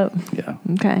 Yep. Yeah.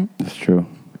 Okay. That's true.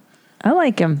 I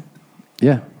like him.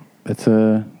 Yeah. It's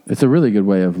a really good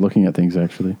way of looking at things,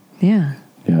 actually. Yeah.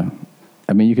 Yeah.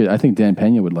 I mean, I think Dan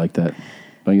Pena would like that.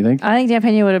 Don't you think? I think Dan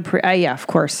Pena would yeah, of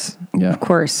course. Yeah. Of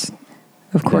course.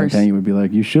 Dan Pena would be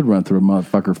like, you should run through a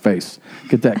motherfucker face.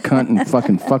 Get that cunt and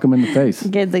fucking fuck him in the face.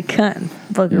 Get the cunt.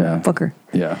 Fucker.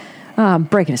 Yeah. I'm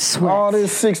breaking a sweat. All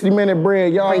this 60-minute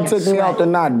bread, y'all ain't took me out to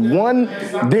not one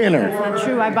dinner. Not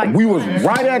true. We was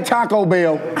right at Taco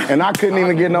Bell, and I couldn't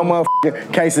even get no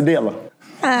motherfucking quesadilla.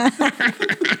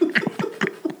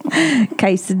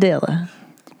 Quesadilla.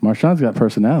 Marshawn's got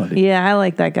personality. Yeah, I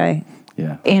like that guy.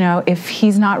 Yeah. You know, if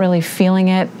he's not really feeling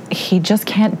it, he just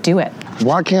can't do it.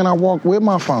 Why can't I walk with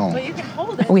my phone? Well, you can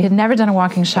hold it. We had never done a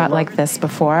walking shot like this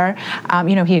before.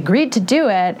 You know, he agreed to do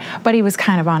it, but he was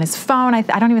kind of on his phone. I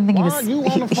don't even think he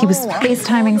was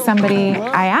FaceTiming somebody.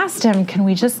 I asked him, can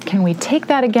we take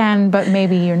that again, but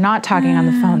maybe you're not talking on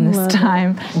the phone this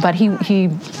time. But he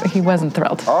wasn't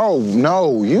thrilled. Oh,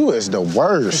 no, you is the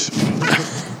worst.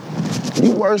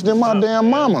 You worse than my damn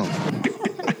mama.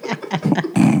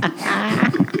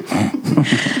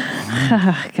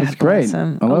 It's great.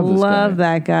 Awesome. I love this guy. Love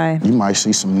that guy. You might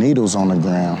see some needles on the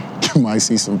ground. You might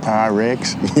see some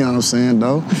Pyrex. You know what I'm saying,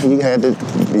 though? You had to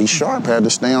be sharp, had to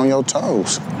stay on your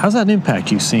toes. How's that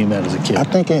impact you seeing that as a kid? I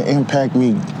think it impacted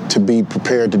me to be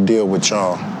prepared to deal with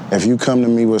y'all. If you come to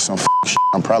me with some shit,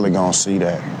 I'm probably gonna see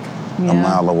that a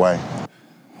mile away.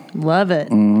 Love it.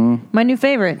 Mm-hmm. My new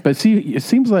favorite. But see, it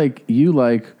seems like you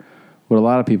like what a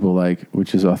lot of people like,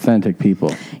 which is authentic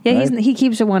people. Yeah, right? he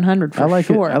keeps it 100 for I like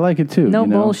sure. it. I like it too. No you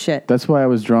know? bullshit. That's why I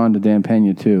was drawn to Dan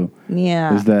Pena too.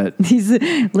 Yeah. Is that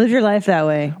live your life that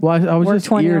way. Well, I was Work just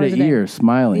 20 ear hours to a day. ear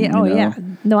smiling. Yeah. Oh, you know? yeah.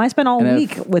 No, I spent all And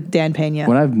week with Dan Pena.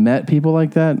 When I've met people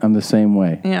like that, I'm the same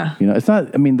way. Yeah. You know, it's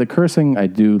not. I mean, the cursing I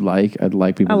do like. I'd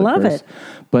like people. I that love curse, it.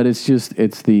 But it's just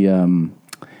it's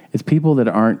it's people that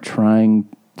aren't trying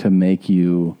to make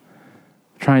you.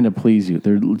 Trying to please you.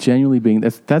 They're genuinely being,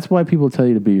 that's why people tell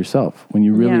you to be yourself. When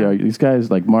you really are, these guys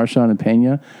like Marshawn and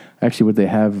Pena, actually what they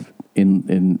have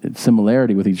in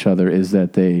similarity with each other is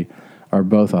that they are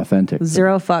both authentic.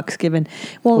 Zero fucks given.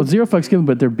 Well, zero fucks given,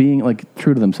 but they're being like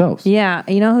true to themselves. Yeah.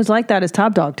 You know who's like that is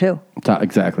Top Dog too.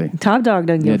 Exactly. Top Dog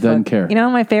doesn't give a fuck. Doesn't care. You know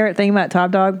my favorite thing about Top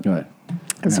Dog? What?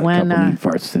 Is A when couple neat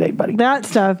farts today, buddy. that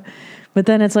stuff. But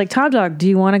then it's like, Top Dog, do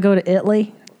you want to go to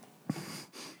Italy?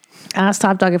 Ask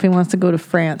Top Dog if he wants to go to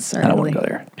France or I don't Italy. want to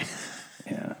go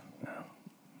there.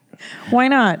 Why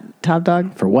not, Top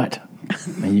Dog? For what?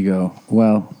 And you go,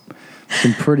 well,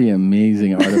 some pretty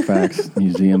amazing artifacts,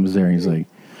 museums there. He's like,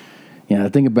 yeah, the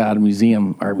thing about a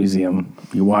museum, art museum,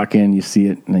 you walk in, you see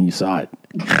it, and then you saw it.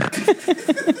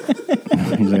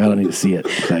 He's like, I don't need to see it.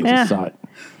 I just saw it.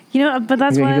 You know, but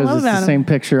that's what I love it's about the him. same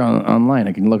picture online.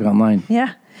 I can look online.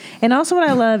 Yeah. And also what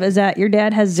I love is that your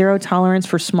dad has zero tolerance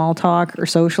for small talk or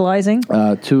socializing.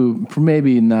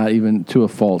 Maybe not even to a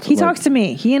fault. He talks to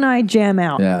me. He and I jam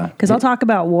out. Yeah. Because I'll talk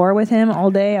about war with him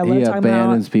all day. I love He talking about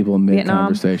abandons people in Vietnam.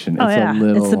 mid-conversation. Oh, It's yeah. a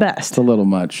little, It's the best. It's a little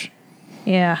much.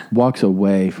 Yeah. Walks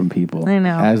away from people. I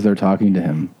know. As they're talking to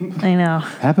him. I know.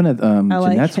 Happened at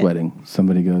like Jeanette's it. wedding.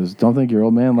 Somebody goes, don't think your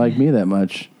old man liked me that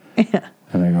much. Yeah.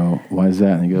 And I go, why is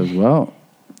that? And he goes, well,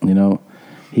 you know,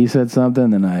 he said something,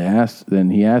 then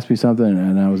he asked me something,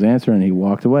 and I was answering, and he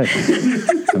walked away.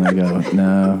 And I go,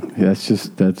 no, that's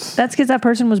because that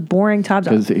person was boring Top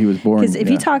Dog. because he was boring. Because if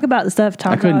you talk about the stuff I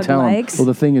Top couldn't Dog tell likes, him.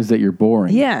 Well, the thing is that you're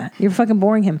boring. yeah, you're fucking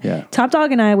boring him. Yeah. Top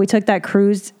Dog and I, we took that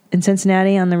cruise in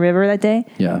Cincinnati on the river that day.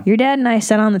 Yeah. Your dad and I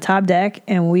sat on the top deck,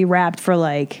 and we rapped for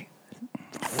like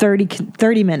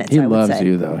 30 minutes. He I would loves say.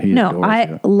 you, though. He no, adores I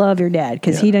you. love your dad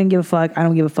because he doesn't give a fuck. I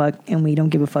don't give a fuck, and we don't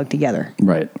give a fuck together.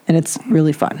 Right. And it's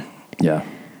really fun. Yeah.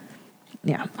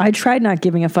 Yeah. I tried not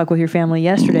giving a fuck with your family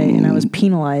yesterday, and I was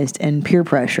penalized and peer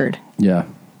pressured Yeah.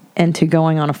 into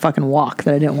going on a fucking walk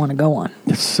that I didn't want to go on.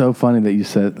 It's so funny that you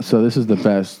said, so this is the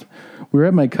best. We were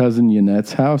at my cousin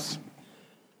Yanette's house,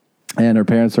 and her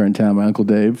parents are in town, my Uncle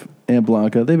Dave and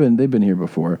Blanca. They've been here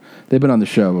before. They've been on the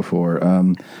show before.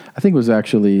 I think it was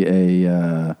actually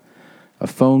a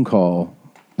phone call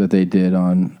that they did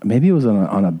on, maybe it was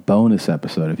on a bonus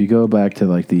episode. If you go back to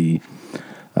like the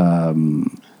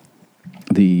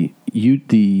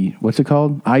what's it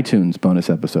called? iTunes bonus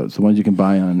episodes, the ones you can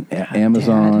buy on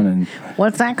Amazon and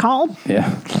What's that called?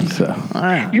 yeah.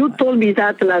 So You told me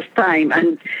that last time,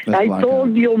 and That's I Blanca.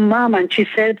 told your mom, and she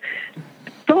said,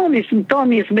 Tom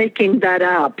is making that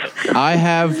up. I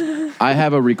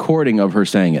have a recording of her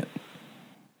saying it.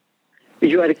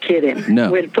 You are kidding.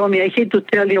 No. Well, Tommy, I hate to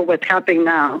tell you what's happening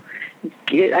now.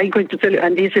 I'm going to tell you,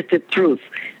 and this is the truth.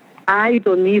 I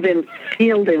don't even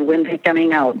feel them when they're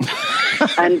coming out.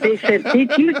 And they said,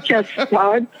 did you just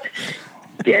fart?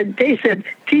 Yeah, they said,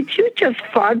 did you just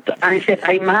fart? I said,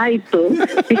 I might do,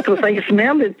 because I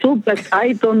smell it too, but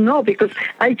I don't know, because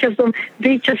I just don't,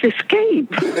 they just escape.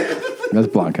 That's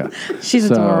Blanca. She's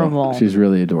adorable. She's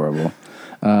really adorable.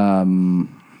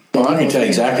 Well, I can tell you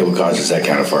exactly what causes that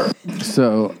kind of fart.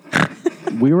 So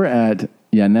we were at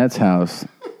Yanette's house.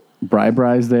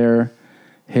 Bry's there,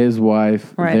 his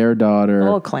wife, Right. their daughter. The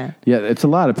whole clan. Yeah, it's a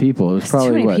lot of people. It's It's probably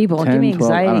too many what, people. 10, Give me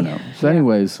 12, I don't anxiety. know. So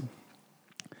anyways,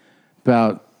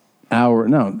 about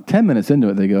 10 minutes into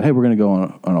it, they go, hey, we're going to go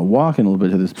on a walk in a little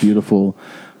bit to this beautiful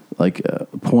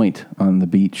point on the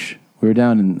beach. We were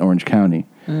down in Orange County.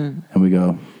 And we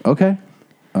go, okay,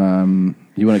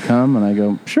 you want to come? And I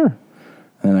go, sure.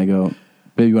 And I go,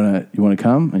 babe, you want to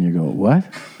come? And you go, what?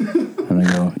 And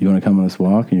I go, you want to come on this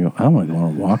walk? And you go, I don't want to go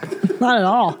on a walk. Not at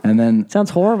all. And then Sounds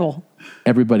horrible.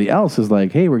 everybody else is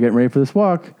like, hey, we're getting ready for this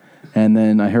walk. And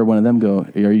then I heard one of them go,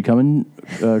 are you coming,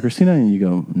 Christina? And you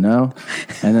go, no.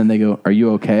 And then they go, are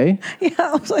you okay? Yeah,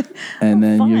 I was like, And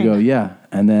then you fine. go, yeah.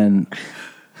 And then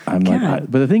I'm like,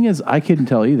 but the thing is, I couldn't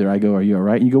tell either. I go, are you all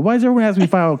right? And you go, why does everyone ask me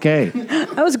if I'm okay?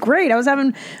 That was great. I was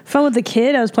having fun with the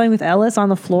kid. I was playing with Ellis on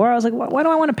the floor. I was like, why do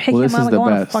I want to pick Well, him this up is and the go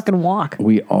on a best. fucking walk?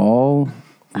 We all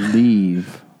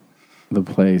leave the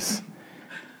place.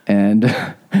 And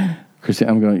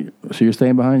Christina, I'm going, so you're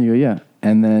staying behind? You go, yeah.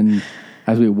 And then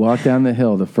as we walk down the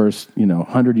hill, the first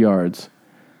 100 yards,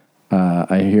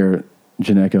 I hear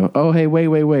Jeanette go, "Oh, hey,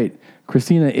 wait.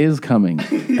 Christina is coming."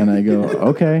 And I go,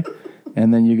 "Okay."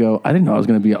 And then you go, "I didn't know I was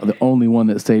going to be the only one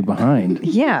that stayed behind."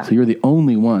 Yeah. So you're the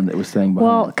only one that was staying behind.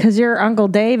 Well, because your Uncle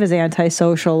Dave is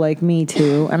antisocial like me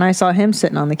too. And I saw him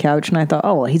sitting on the couch and I thought,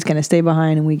 oh, well, he's going to stay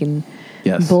behind and we can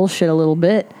bullshit a little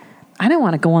bit. I don't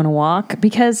want to go on a walk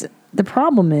because the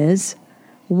problem is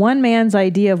one man's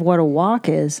idea of what a walk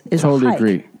is totally a hike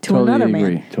agree. to Totally another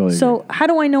agree. man. Totally so agree. how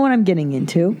do I know what I'm getting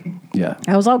into? Yeah.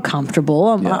 I was all comfortable.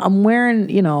 I'm wearing,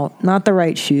 not the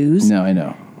right shoes. No, I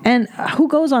know. And who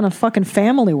goes on a fucking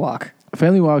family walk?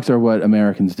 Family walks are what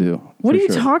Americans do. What for are you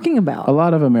sure. talking about? A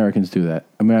lot of Americans do that.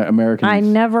 Americans. I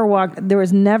never walked. There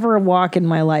was never a walk in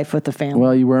my life with the family.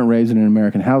 Well, you weren't raised in an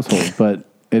American household, but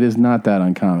it is not that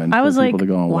uncommon. I was for like, people to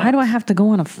go on why walks. do I have to go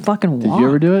on a fucking walk? Did you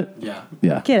ever do it? Yeah.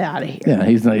 Yeah. Get out of here. Yeah,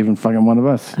 he's not even fucking one of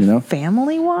us,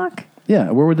 Family walk? Yeah,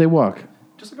 where would they walk?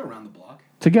 Just like around the block.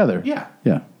 Together? Yeah.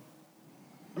 Yeah.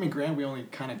 I mean, Grant, we only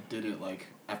kind of did it like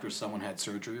after someone had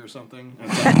surgery or something. And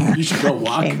it's like, you should go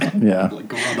walk. Yeah. Like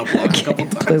go around the block a couple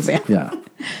times. Yeah.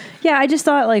 Yeah, I just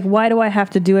thought, like, why do I have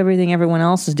to do everything everyone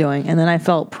else is doing? And then I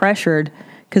felt pressured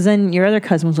because then your other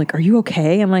cousin was like, are you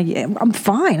okay? I'm like, yeah, I'm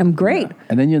fine. I'm great. Yeah.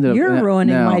 And then you ended up... You're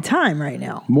ruining now, my time right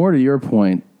now. More to your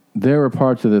point, there were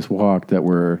parts of this walk that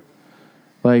were...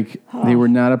 Like, they were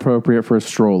not appropriate for a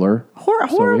stroller.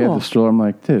 Horrible. So we had the stroller. I'm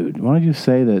like, dude, why don't you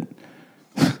say that...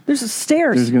 There's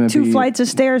stairs. There's gonna Two be- flights of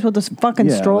stairs with this fucking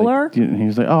stroller. Like, he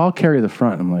was like, oh, I'll carry the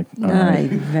front. I'm like, all right.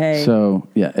 vey. So,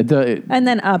 yeah. And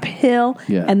then uphill,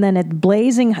 Yeah. and then it's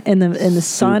blazing in the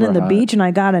sun Super and the hot. beach, and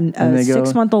I got And a they go,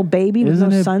 6-month-old baby with no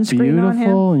Isn't it sunscreen on him.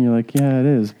 beautiful? And you're like, yeah, it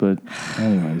is. But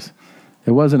anyways,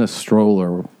 it wasn't a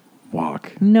stroller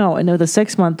walk. No, the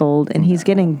 6-month-old, and he's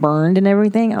getting burned and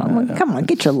everything. I'm like, come on,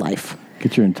 get your life.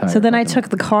 Get your entire... So then I took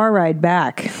the car ride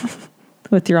back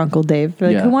with your Uncle Dave. They're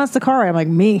like, Yeah. who wants the car ride? I'm like,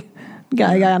 me.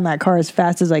 I got on that car as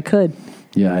fast as I could.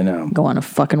 Yeah, I know. Go on a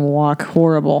fucking walk.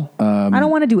 Horrible. I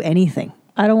don't want to do anything.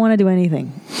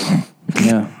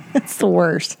 Yeah. It's the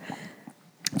worst.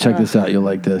 Check this out. You'll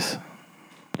like this.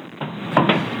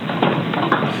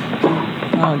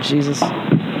 Oh, Jesus. You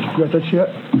got that shit?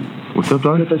 What's up,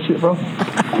 dog? You got that shit, bro?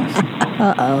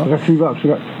 Uh-oh. I got $3. You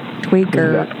got...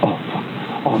 Tweaker. Oh,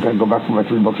 I gotta go back for my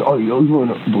 $3. Oh, you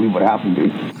wouldn't believe what happened,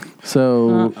 dude.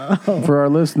 So, for our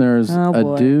listeners,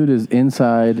 boy. a dude is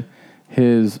inside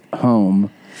his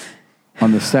home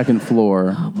on the second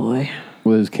floor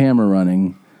with his camera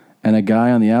running, and a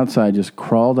guy on the outside just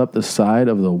crawled up the side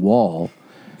of the wall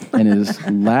and is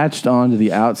latched onto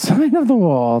the outside of the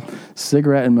wall,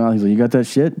 cigarette in mouth. He's like, you got that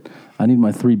shit? I need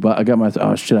my $3. I got my,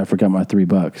 oh shit, I forgot my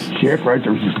 $3. Chick, right?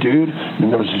 There was this dude,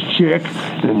 and there was this chick,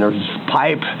 and then there was this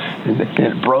pipe, and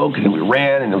it broke, and then we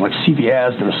ran, and there was like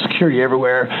CVS, and there was security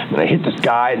everywhere, and I hit this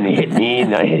guy, and they hit me,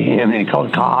 and I hit him, and he called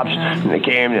the cops, and they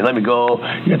came, and they let me go.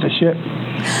 You got that shit?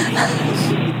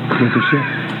 You got that shit?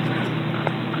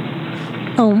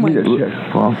 Oh my God.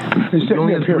 Well, they set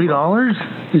me up here.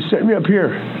 $3? They set me up here.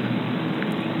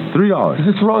 $3. Is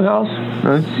this the wrong house?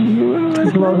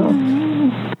 It's the wrong house.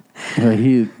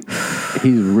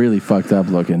 He's really fucked up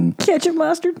looking. Ketchup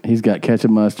mustard? He's got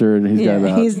ketchup mustard. He's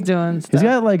doing stuff. He's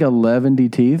got like 11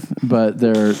 teeth, but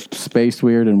they're spaced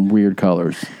weird and weird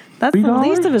colors. That's the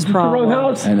least of his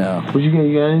problems. I know. What you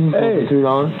getting? You got anything? Hey,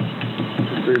 $3.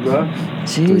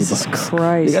 $3. Jesus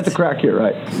Christ. You got the crack here,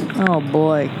 right? Oh,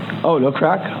 boy. Oh, no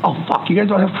crack? Oh, fuck. You guys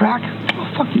don't have crack?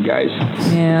 Oh, fuck you guys.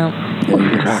 Yeah.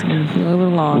 Crack. Move it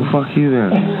along. Well, fuck you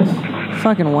then.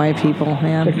 Fucking white people,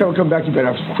 man. Next time I come back, you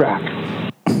better have some crack.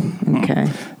 Okay.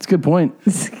 It's a good point.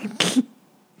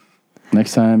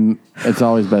 Next time, it's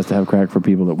always best to have crack for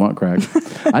people that want crack.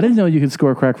 I didn't know you could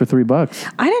score crack for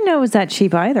 $3. I didn't know it was that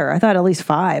cheap either. I thought at least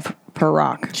 $5 per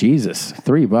rock. Jesus,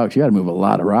 $3. You got to move a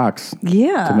lot of rocks.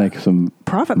 Yeah. To make some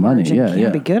profit money. margin. Yeah,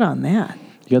 Can't be good on that.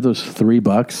 You got those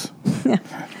 $3.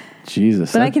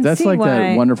 Jesus, But I can that's see like why-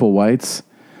 that Wonderful Whites.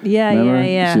 Yeah, Remember?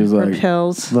 yeah. She was for like,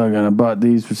 pills. Look, I bought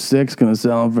these for $6, gonna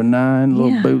sell them for $9.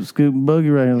 Little Yeah. boot scoop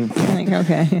boogie right here. Like,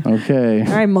 okay. Okay.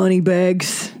 All right, money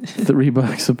bags.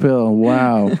 $3 a pill.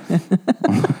 Wow.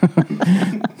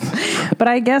 But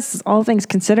I guess all things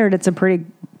considered, it's a pretty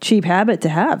cheap habit to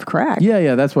have crack.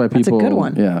 Yeah. That's why people. That's a good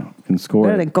one. Yeah, can score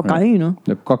Better it. than cocaine. Right.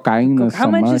 The cocaine. Is How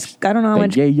so much is? I don't know how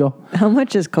much. How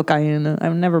much is cocaine?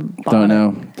 I've never bought Don't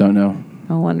know.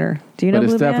 I wonder. Do you know? But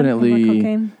it's Blue Man, definitely. about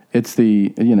cocaine? It's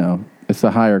the it's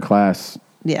the higher class.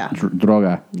 Yeah.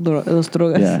 Droga. Los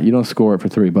drogas. Yeah, you don't score it for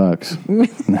 $3.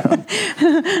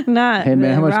 Not. Hey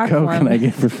man, how much rock coke form. can I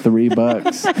get for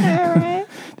 $3?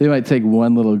 They might take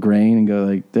one little grain and go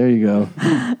like, there you go.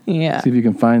 Yeah. See if you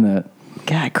can find that.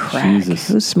 God, crack. Jesus.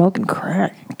 Who's smoking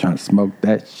crack? I'm trying to smoke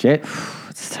that shit.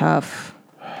 It's tough.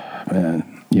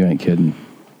 Man, you ain't kidding.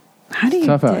 How do you it's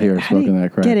tough out here smoking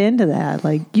that crack. Get into that?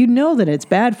 Like, you know that it's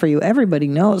bad for you. Everybody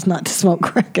knows not to smoke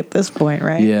crack at this point,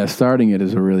 right? Yeah, starting it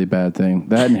is a really bad thing.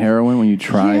 That and heroin, when you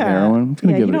try heroin, I'm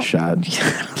going to give it a shot. I don't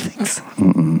think so.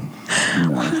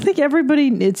 No. I think everybody,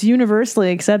 it's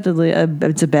universally accepted,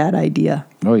 it's a bad idea.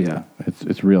 Oh, yeah.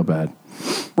 It's real bad.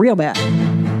 Real bad.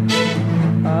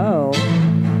 Oh.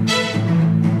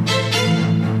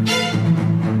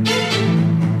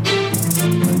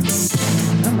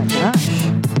 Oh, my gosh.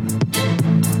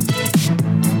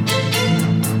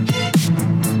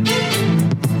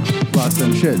 Lost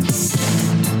them shits.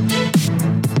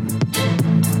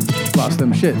 Lost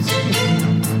them shits.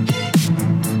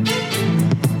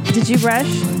 Did you brush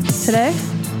today?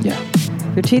 Yeah.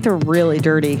 Your teeth are really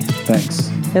dirty. Thanks.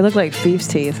 They look like thief's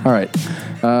teeth. All right.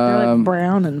 They're like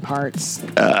brown in parts.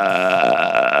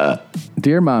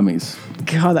 Dear mommies.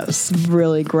 God, that was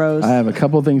really gross. I have a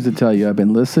couple things to tell you. I've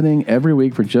been listening every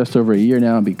week for just over a year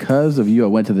now, and because of you, I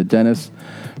went to the dentist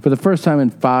for the first time in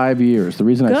 5 years. The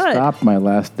reason I stopped my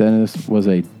last dentist was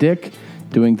a dick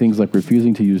doing things like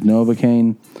refusing to use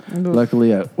Novocaine.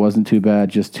 Luckily, it wasn't too bad,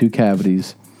 just 2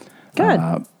 cavities. Good.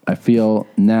 I feel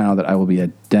now that I will be a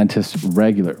dentist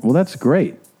regular. Well, that's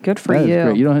great. Good for That is you.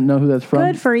 great. You don't know who that's from?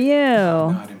 Good for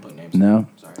you. No?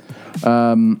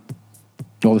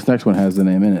 Well, this next one has the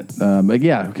name in it. But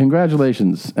yeah,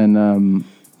 congratulations. And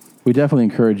we definitely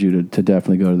encourage you to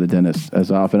definitely go to the dentist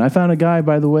as often. I found a guy,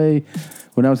 by the way,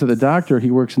 when I was at the doctor, he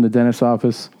works in the dentist's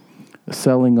office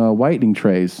selling whitening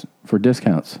trays for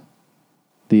discounts.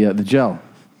 The gel.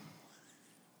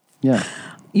 Yeah.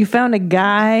 You found a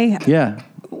guy? Yeah.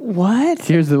 What?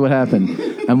 Here's what happened.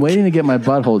 I'm waiting to get my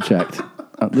butthole checked.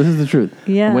 This is the truth.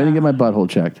 Yeah. I'm waiting to get my butthole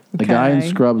checked. A guy in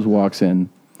scrubs walks in,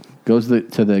 goes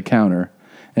to the counter,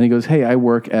 and he goes, "Hey, I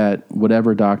work at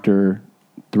whatever doctor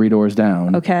 3 doors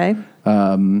down." Okay.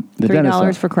 The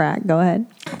 $3 for crack. Go ahead.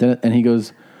 And he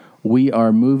goes, "We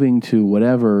are moving to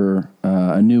whatever,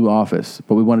 a new office,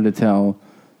 but we wanted to tell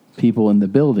people in the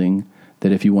building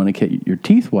that if you want to get your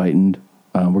teeth whitened,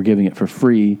 we're giving it for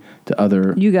free to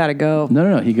other..." You got to go.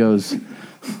 No. He goes,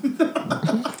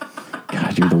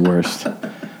 "God, you're the worst.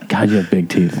 God, you have big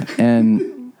teeth."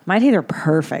 And my teeth are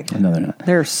perfect. No, they're not.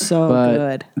 They're so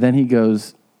good. Then he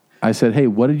goes, I said, "Hey,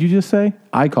 what did you just say?"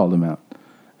 I called him out.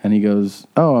 And he goes,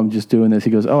 "Oh, I'm just doing this." He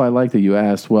goes, "Oh, I like that you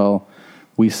asked. Well,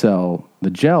 we sell the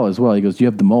gel as well." He goes, "Do you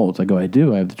have the molds?" I go, "I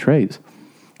do. I have the trays."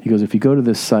 He goes, "If you go to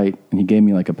this site," and he gave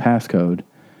me like a passcode.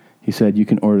 He said, "You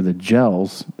can order the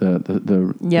gels,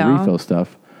 the refill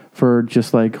stuff, for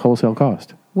just like wholesale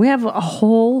cost." We have a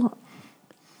whole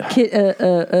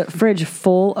fridge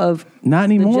full of. Not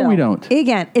anymore. We don't.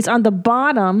 Again, it's on the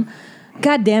bottom.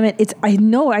 God damn it! I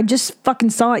know. I just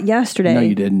fucking saw it yesterday. No,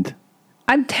 you didn't.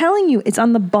 I'm telling you, it's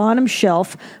on the bottom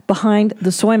shelf behind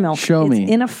the soy milk. Show me.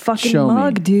 It's in a fucking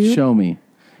mug, dude. Show me.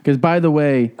 Because by the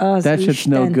way, that shit's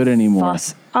no good anymore.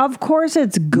 Of course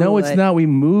it's good. No, it's not. We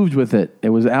moved with it. It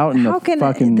was out in How the can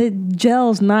fucking... the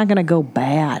gel's not going to go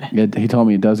bad? He told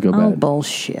me it does go bad.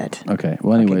 Bullshit. Okay.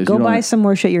 Well, anyways. Go buy some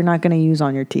more shit you're not going to use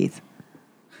on your teeth.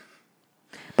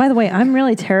 By the way, I'm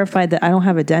really terrified that I don't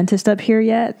have a dentist up here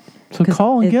yet. So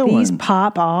call and get one. If these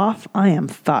pop off, I am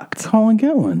fucked. Call and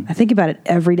get one. I think about it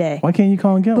every day. Why can't you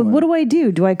call and get one? But what do I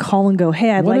do? Do I call and go,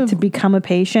 "Hey, I'd like to become a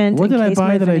patient"? What did I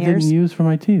buy that I didn't use for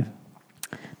my teeth?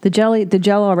 The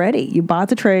gel already. You bought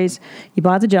the trays. You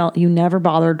bought the gel. You never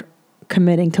bothered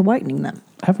committing to whitening them.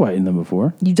 I've whitened them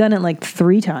before. You've done it like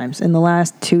 3 times in the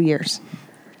last 2 years.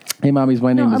 Hey, mommies,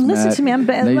 my name is listen Matt. to me. I'm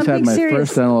I just had my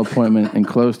first dental appointment in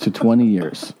close to 20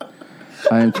 years.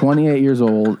 I am 28 years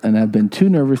old and have been too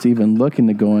nervous to even look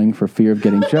into going for fear of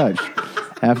getting judged.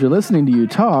 After listening to you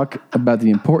talk about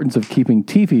the importance of keeping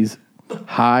teethies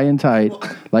high and tight,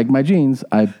 like my jeans,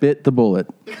 I bit the bullet.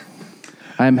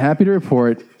 I am happy to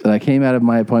report that I came out of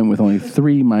my appointment with only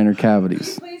 3 minor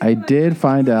cavities. I did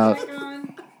find out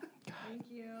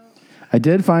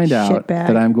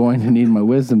that I'm going to need my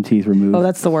wisdom teeth removed. Oh,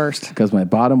 that's the worst. Because my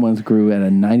bottom ones grew at a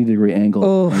 90-degree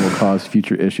angle and will cause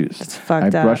future issues. It's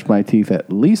fucked I brush my teeth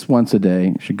at least once a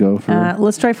day. Should go for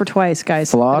let's try for twice,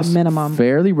 guys. floss at a minimum.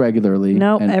 fairly regularly.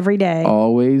 Nope, and every day.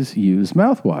 Always use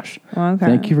mouthwash. Okay.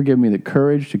 Thank you for giving me the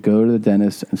courage to go to the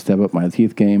dentist and step up my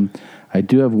teeth game. I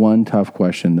do have one tough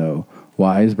question, though.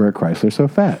 Why is Bert Chrysler so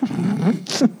fat?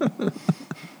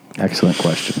 Excellent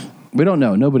question. We don't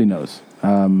know. Nobody knows.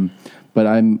 But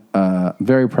I'm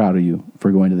very proud of you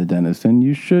for going to the dentist, and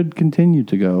you should continue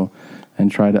to go and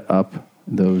try to up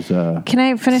those Can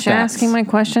I finish stats. asking my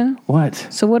question? What?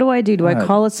 So what do I do? Do I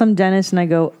call it some dentist and I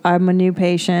go, "I'm a new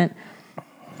patient.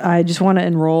 I just want to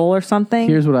enroll or something.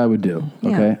 Here's what I would do. Yeah,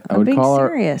 Okay, I'm being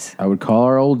serious. I would call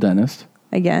our old dentist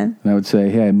Again. and I would say,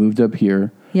 "Hey, I moved up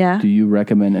here. Yeah. Do you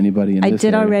recommend anybody in I this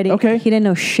did area?" already. Okay. He didn't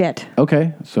know shit.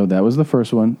 Okay, so that was the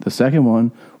first one. The second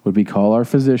one would be call our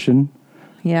physician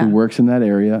Yeah. who works in that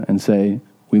area and say,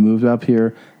 "We moved up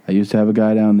here. I used to have a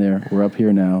guy down there. We're up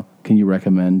here now. Can you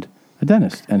recommend a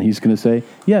dentist?" And he's going to say,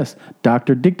 "Yes,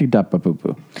 Dr.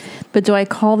 Dick-Dick-Dop-Poo-Poo." But do I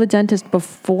call the dentist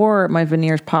before my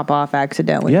veneers pop off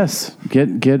accidentally? Yes. Get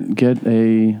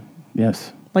a,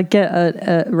 yes. Like get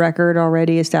a record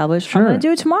already established? Sure. I'm going to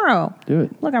do it tomorrow. Do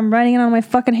it. Look, I'm writing it on my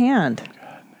fucking hand.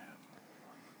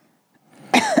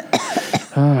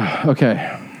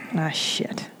 Okay. Ah,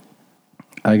 shit.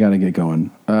 I got to get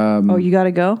going. Oh, you got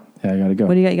to go? Yeah, I got to go.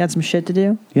 What do you got? You got some shit to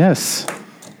do? Yes.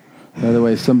 By the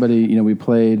way, somebody, we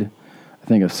played, I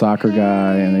think, a soccer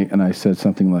guy, and I said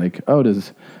something like, "Oh,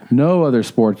 does no other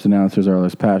sports announcers are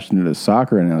as passionate as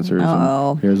soccer announcers?"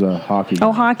 Oh. Here's a hockey guy.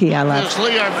 Oh, hockey, I love.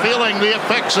 Obviously are feeling the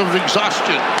effects of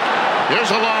exhaustion.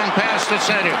 Here's a long pass to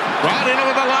center. Brought in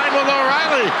over the line with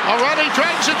O'Reilly. O'Reilly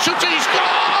drags it, shoots it, he scores!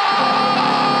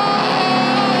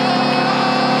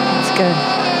 It's good.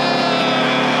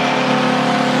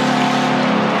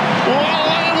 Well,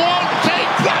 they won't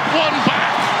take that one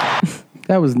back.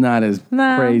 That was not as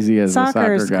crazy as the soccer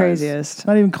soccer is guys. craziest.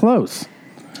 Not even close.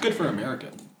 It's good for America.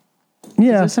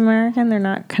 Yeah. Is this American? They're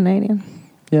not Canadian.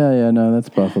 Yeah, no, that's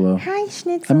Buffalo. Hi,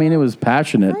 Schnitzel. I mean, it was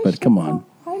passionate, but come on.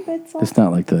 Hi, Bitzel. It's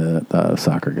not like the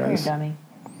soccer guys. You're a dummy.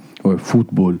 Or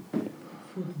football.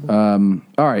 All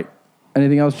right.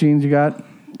 Anything else, Jeans, you got?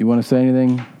 You want to say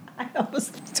anything? I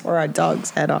almost tore our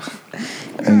dog's head off.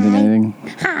 Anything?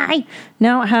 Hi.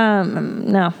 No,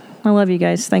 no. I love you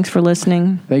guys. Thanks for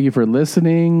listening. Thank you for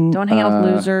listening. Don't hang out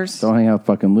with losers. Don't hang out with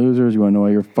fucking losers. You want to know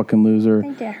why you're a fucking loser? I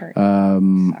think that hurt.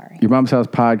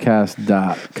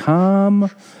 YourMomsHousePodcast.com.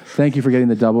 Thank you for getting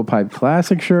the Double Pipe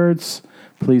Classic shirts.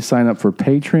 Please sign up for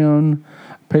Patreon.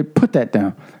 Put that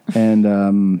down. And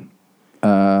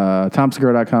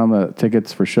TomSegura.com,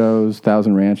 tickets for shows.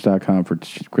 ThousandRanch.com for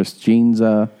Chris Jeans.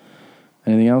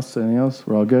 Anything else?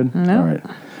 We're all good? No. All right.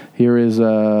 Here is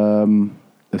a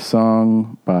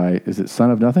song by, is it Son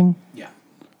of Nothing? Yeah.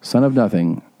 Son of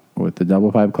Nothing with the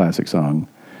Double Pipe Classic song.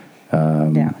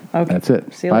 Yeah. Okay. That's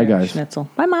it. See you Bye, later, guys. Schnitzel.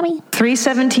 Bye, Mommy.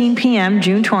 3:17 p.m.,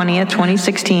 June 20th,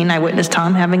 2016. I witnessed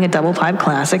Tom having a Double Pipe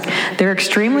Classic. They're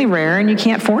extremely rare, and you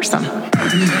can't force them.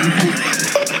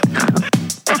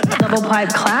 Double Pipe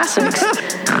Classics.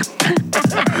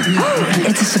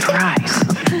 It's a surprise.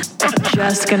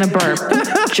 Just gonna burp.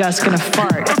 Just gonna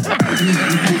fart.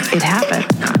 It happened.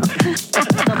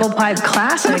 Double Pipe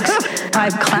Classics.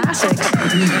 Pipe Classics.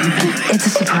 It's a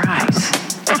surprise.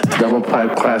 Double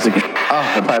Pipe Classic. The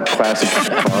Pipe Classic.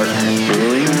 Fart.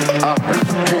 Really?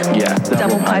 Yeah.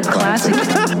 Double Pipe Classic.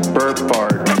 Burp,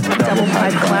 fart. Double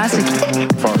Pipe Classic.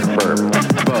 Fart, burp.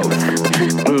 Both.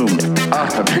 Boom.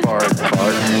 Fart, fart.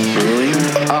 Really?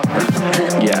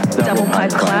 Yeah. Double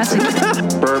Pipe Classic.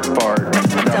 Burp, fart.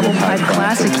 Double Pipe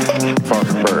Classic. Fart,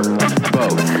 burp.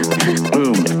 Both.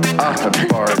 Boom.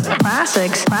 Fart.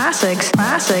 Classics. Classics.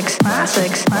 Classics.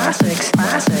 Classics. Classics.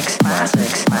 Classics.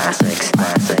 Classics. Classics.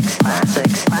 Classics. Classics.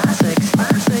 Classics.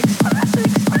 Classics.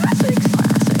 Classics. Classics.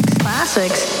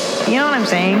 Classics. You know what I'm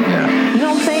saying? Yeah. You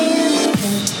know what I'm saying?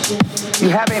 You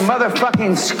have a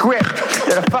motherfucking script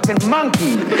that a fucking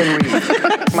monkey can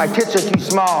read. My tits are too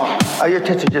small. Oh, your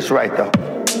tits are just right, though.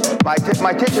 My tits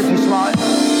are too small.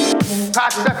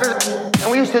 Cocksuckers.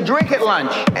 And we used to drink at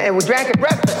lunch, and we drank at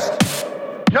breakfast.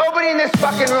 Nobody in this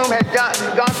fucking room has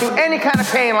gone through any kind of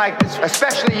pain like this,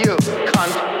 especially you,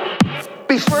 cunt.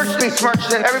 Besmirched,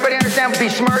 besmirched. And everybody understand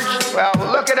besmirched? Well,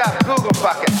 look it up. Google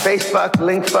fuck it. Facebook,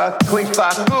 link fuck, tweet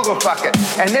fuck, Google fuck it.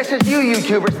 And this is you,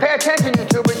 YouTubers. Pay attention,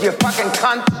 YouTubers, you fucking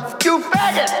cunts. You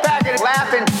faggots,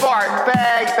 laugh and fart,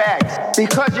 fags.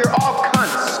 Because you're all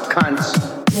cunts.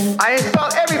 I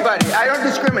insult everybody. I don't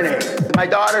discriminate. My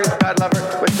daughter, God love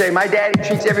her, would say, my daddy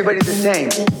treats everybody the same.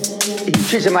 He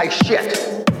treats them like shit.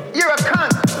 You're a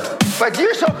cunt. But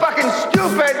you're so fucking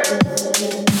stupid.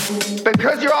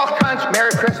 Because you're all cunts,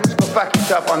 Merry Christmas, go fuck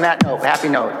yourself on that note. Happy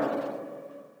note.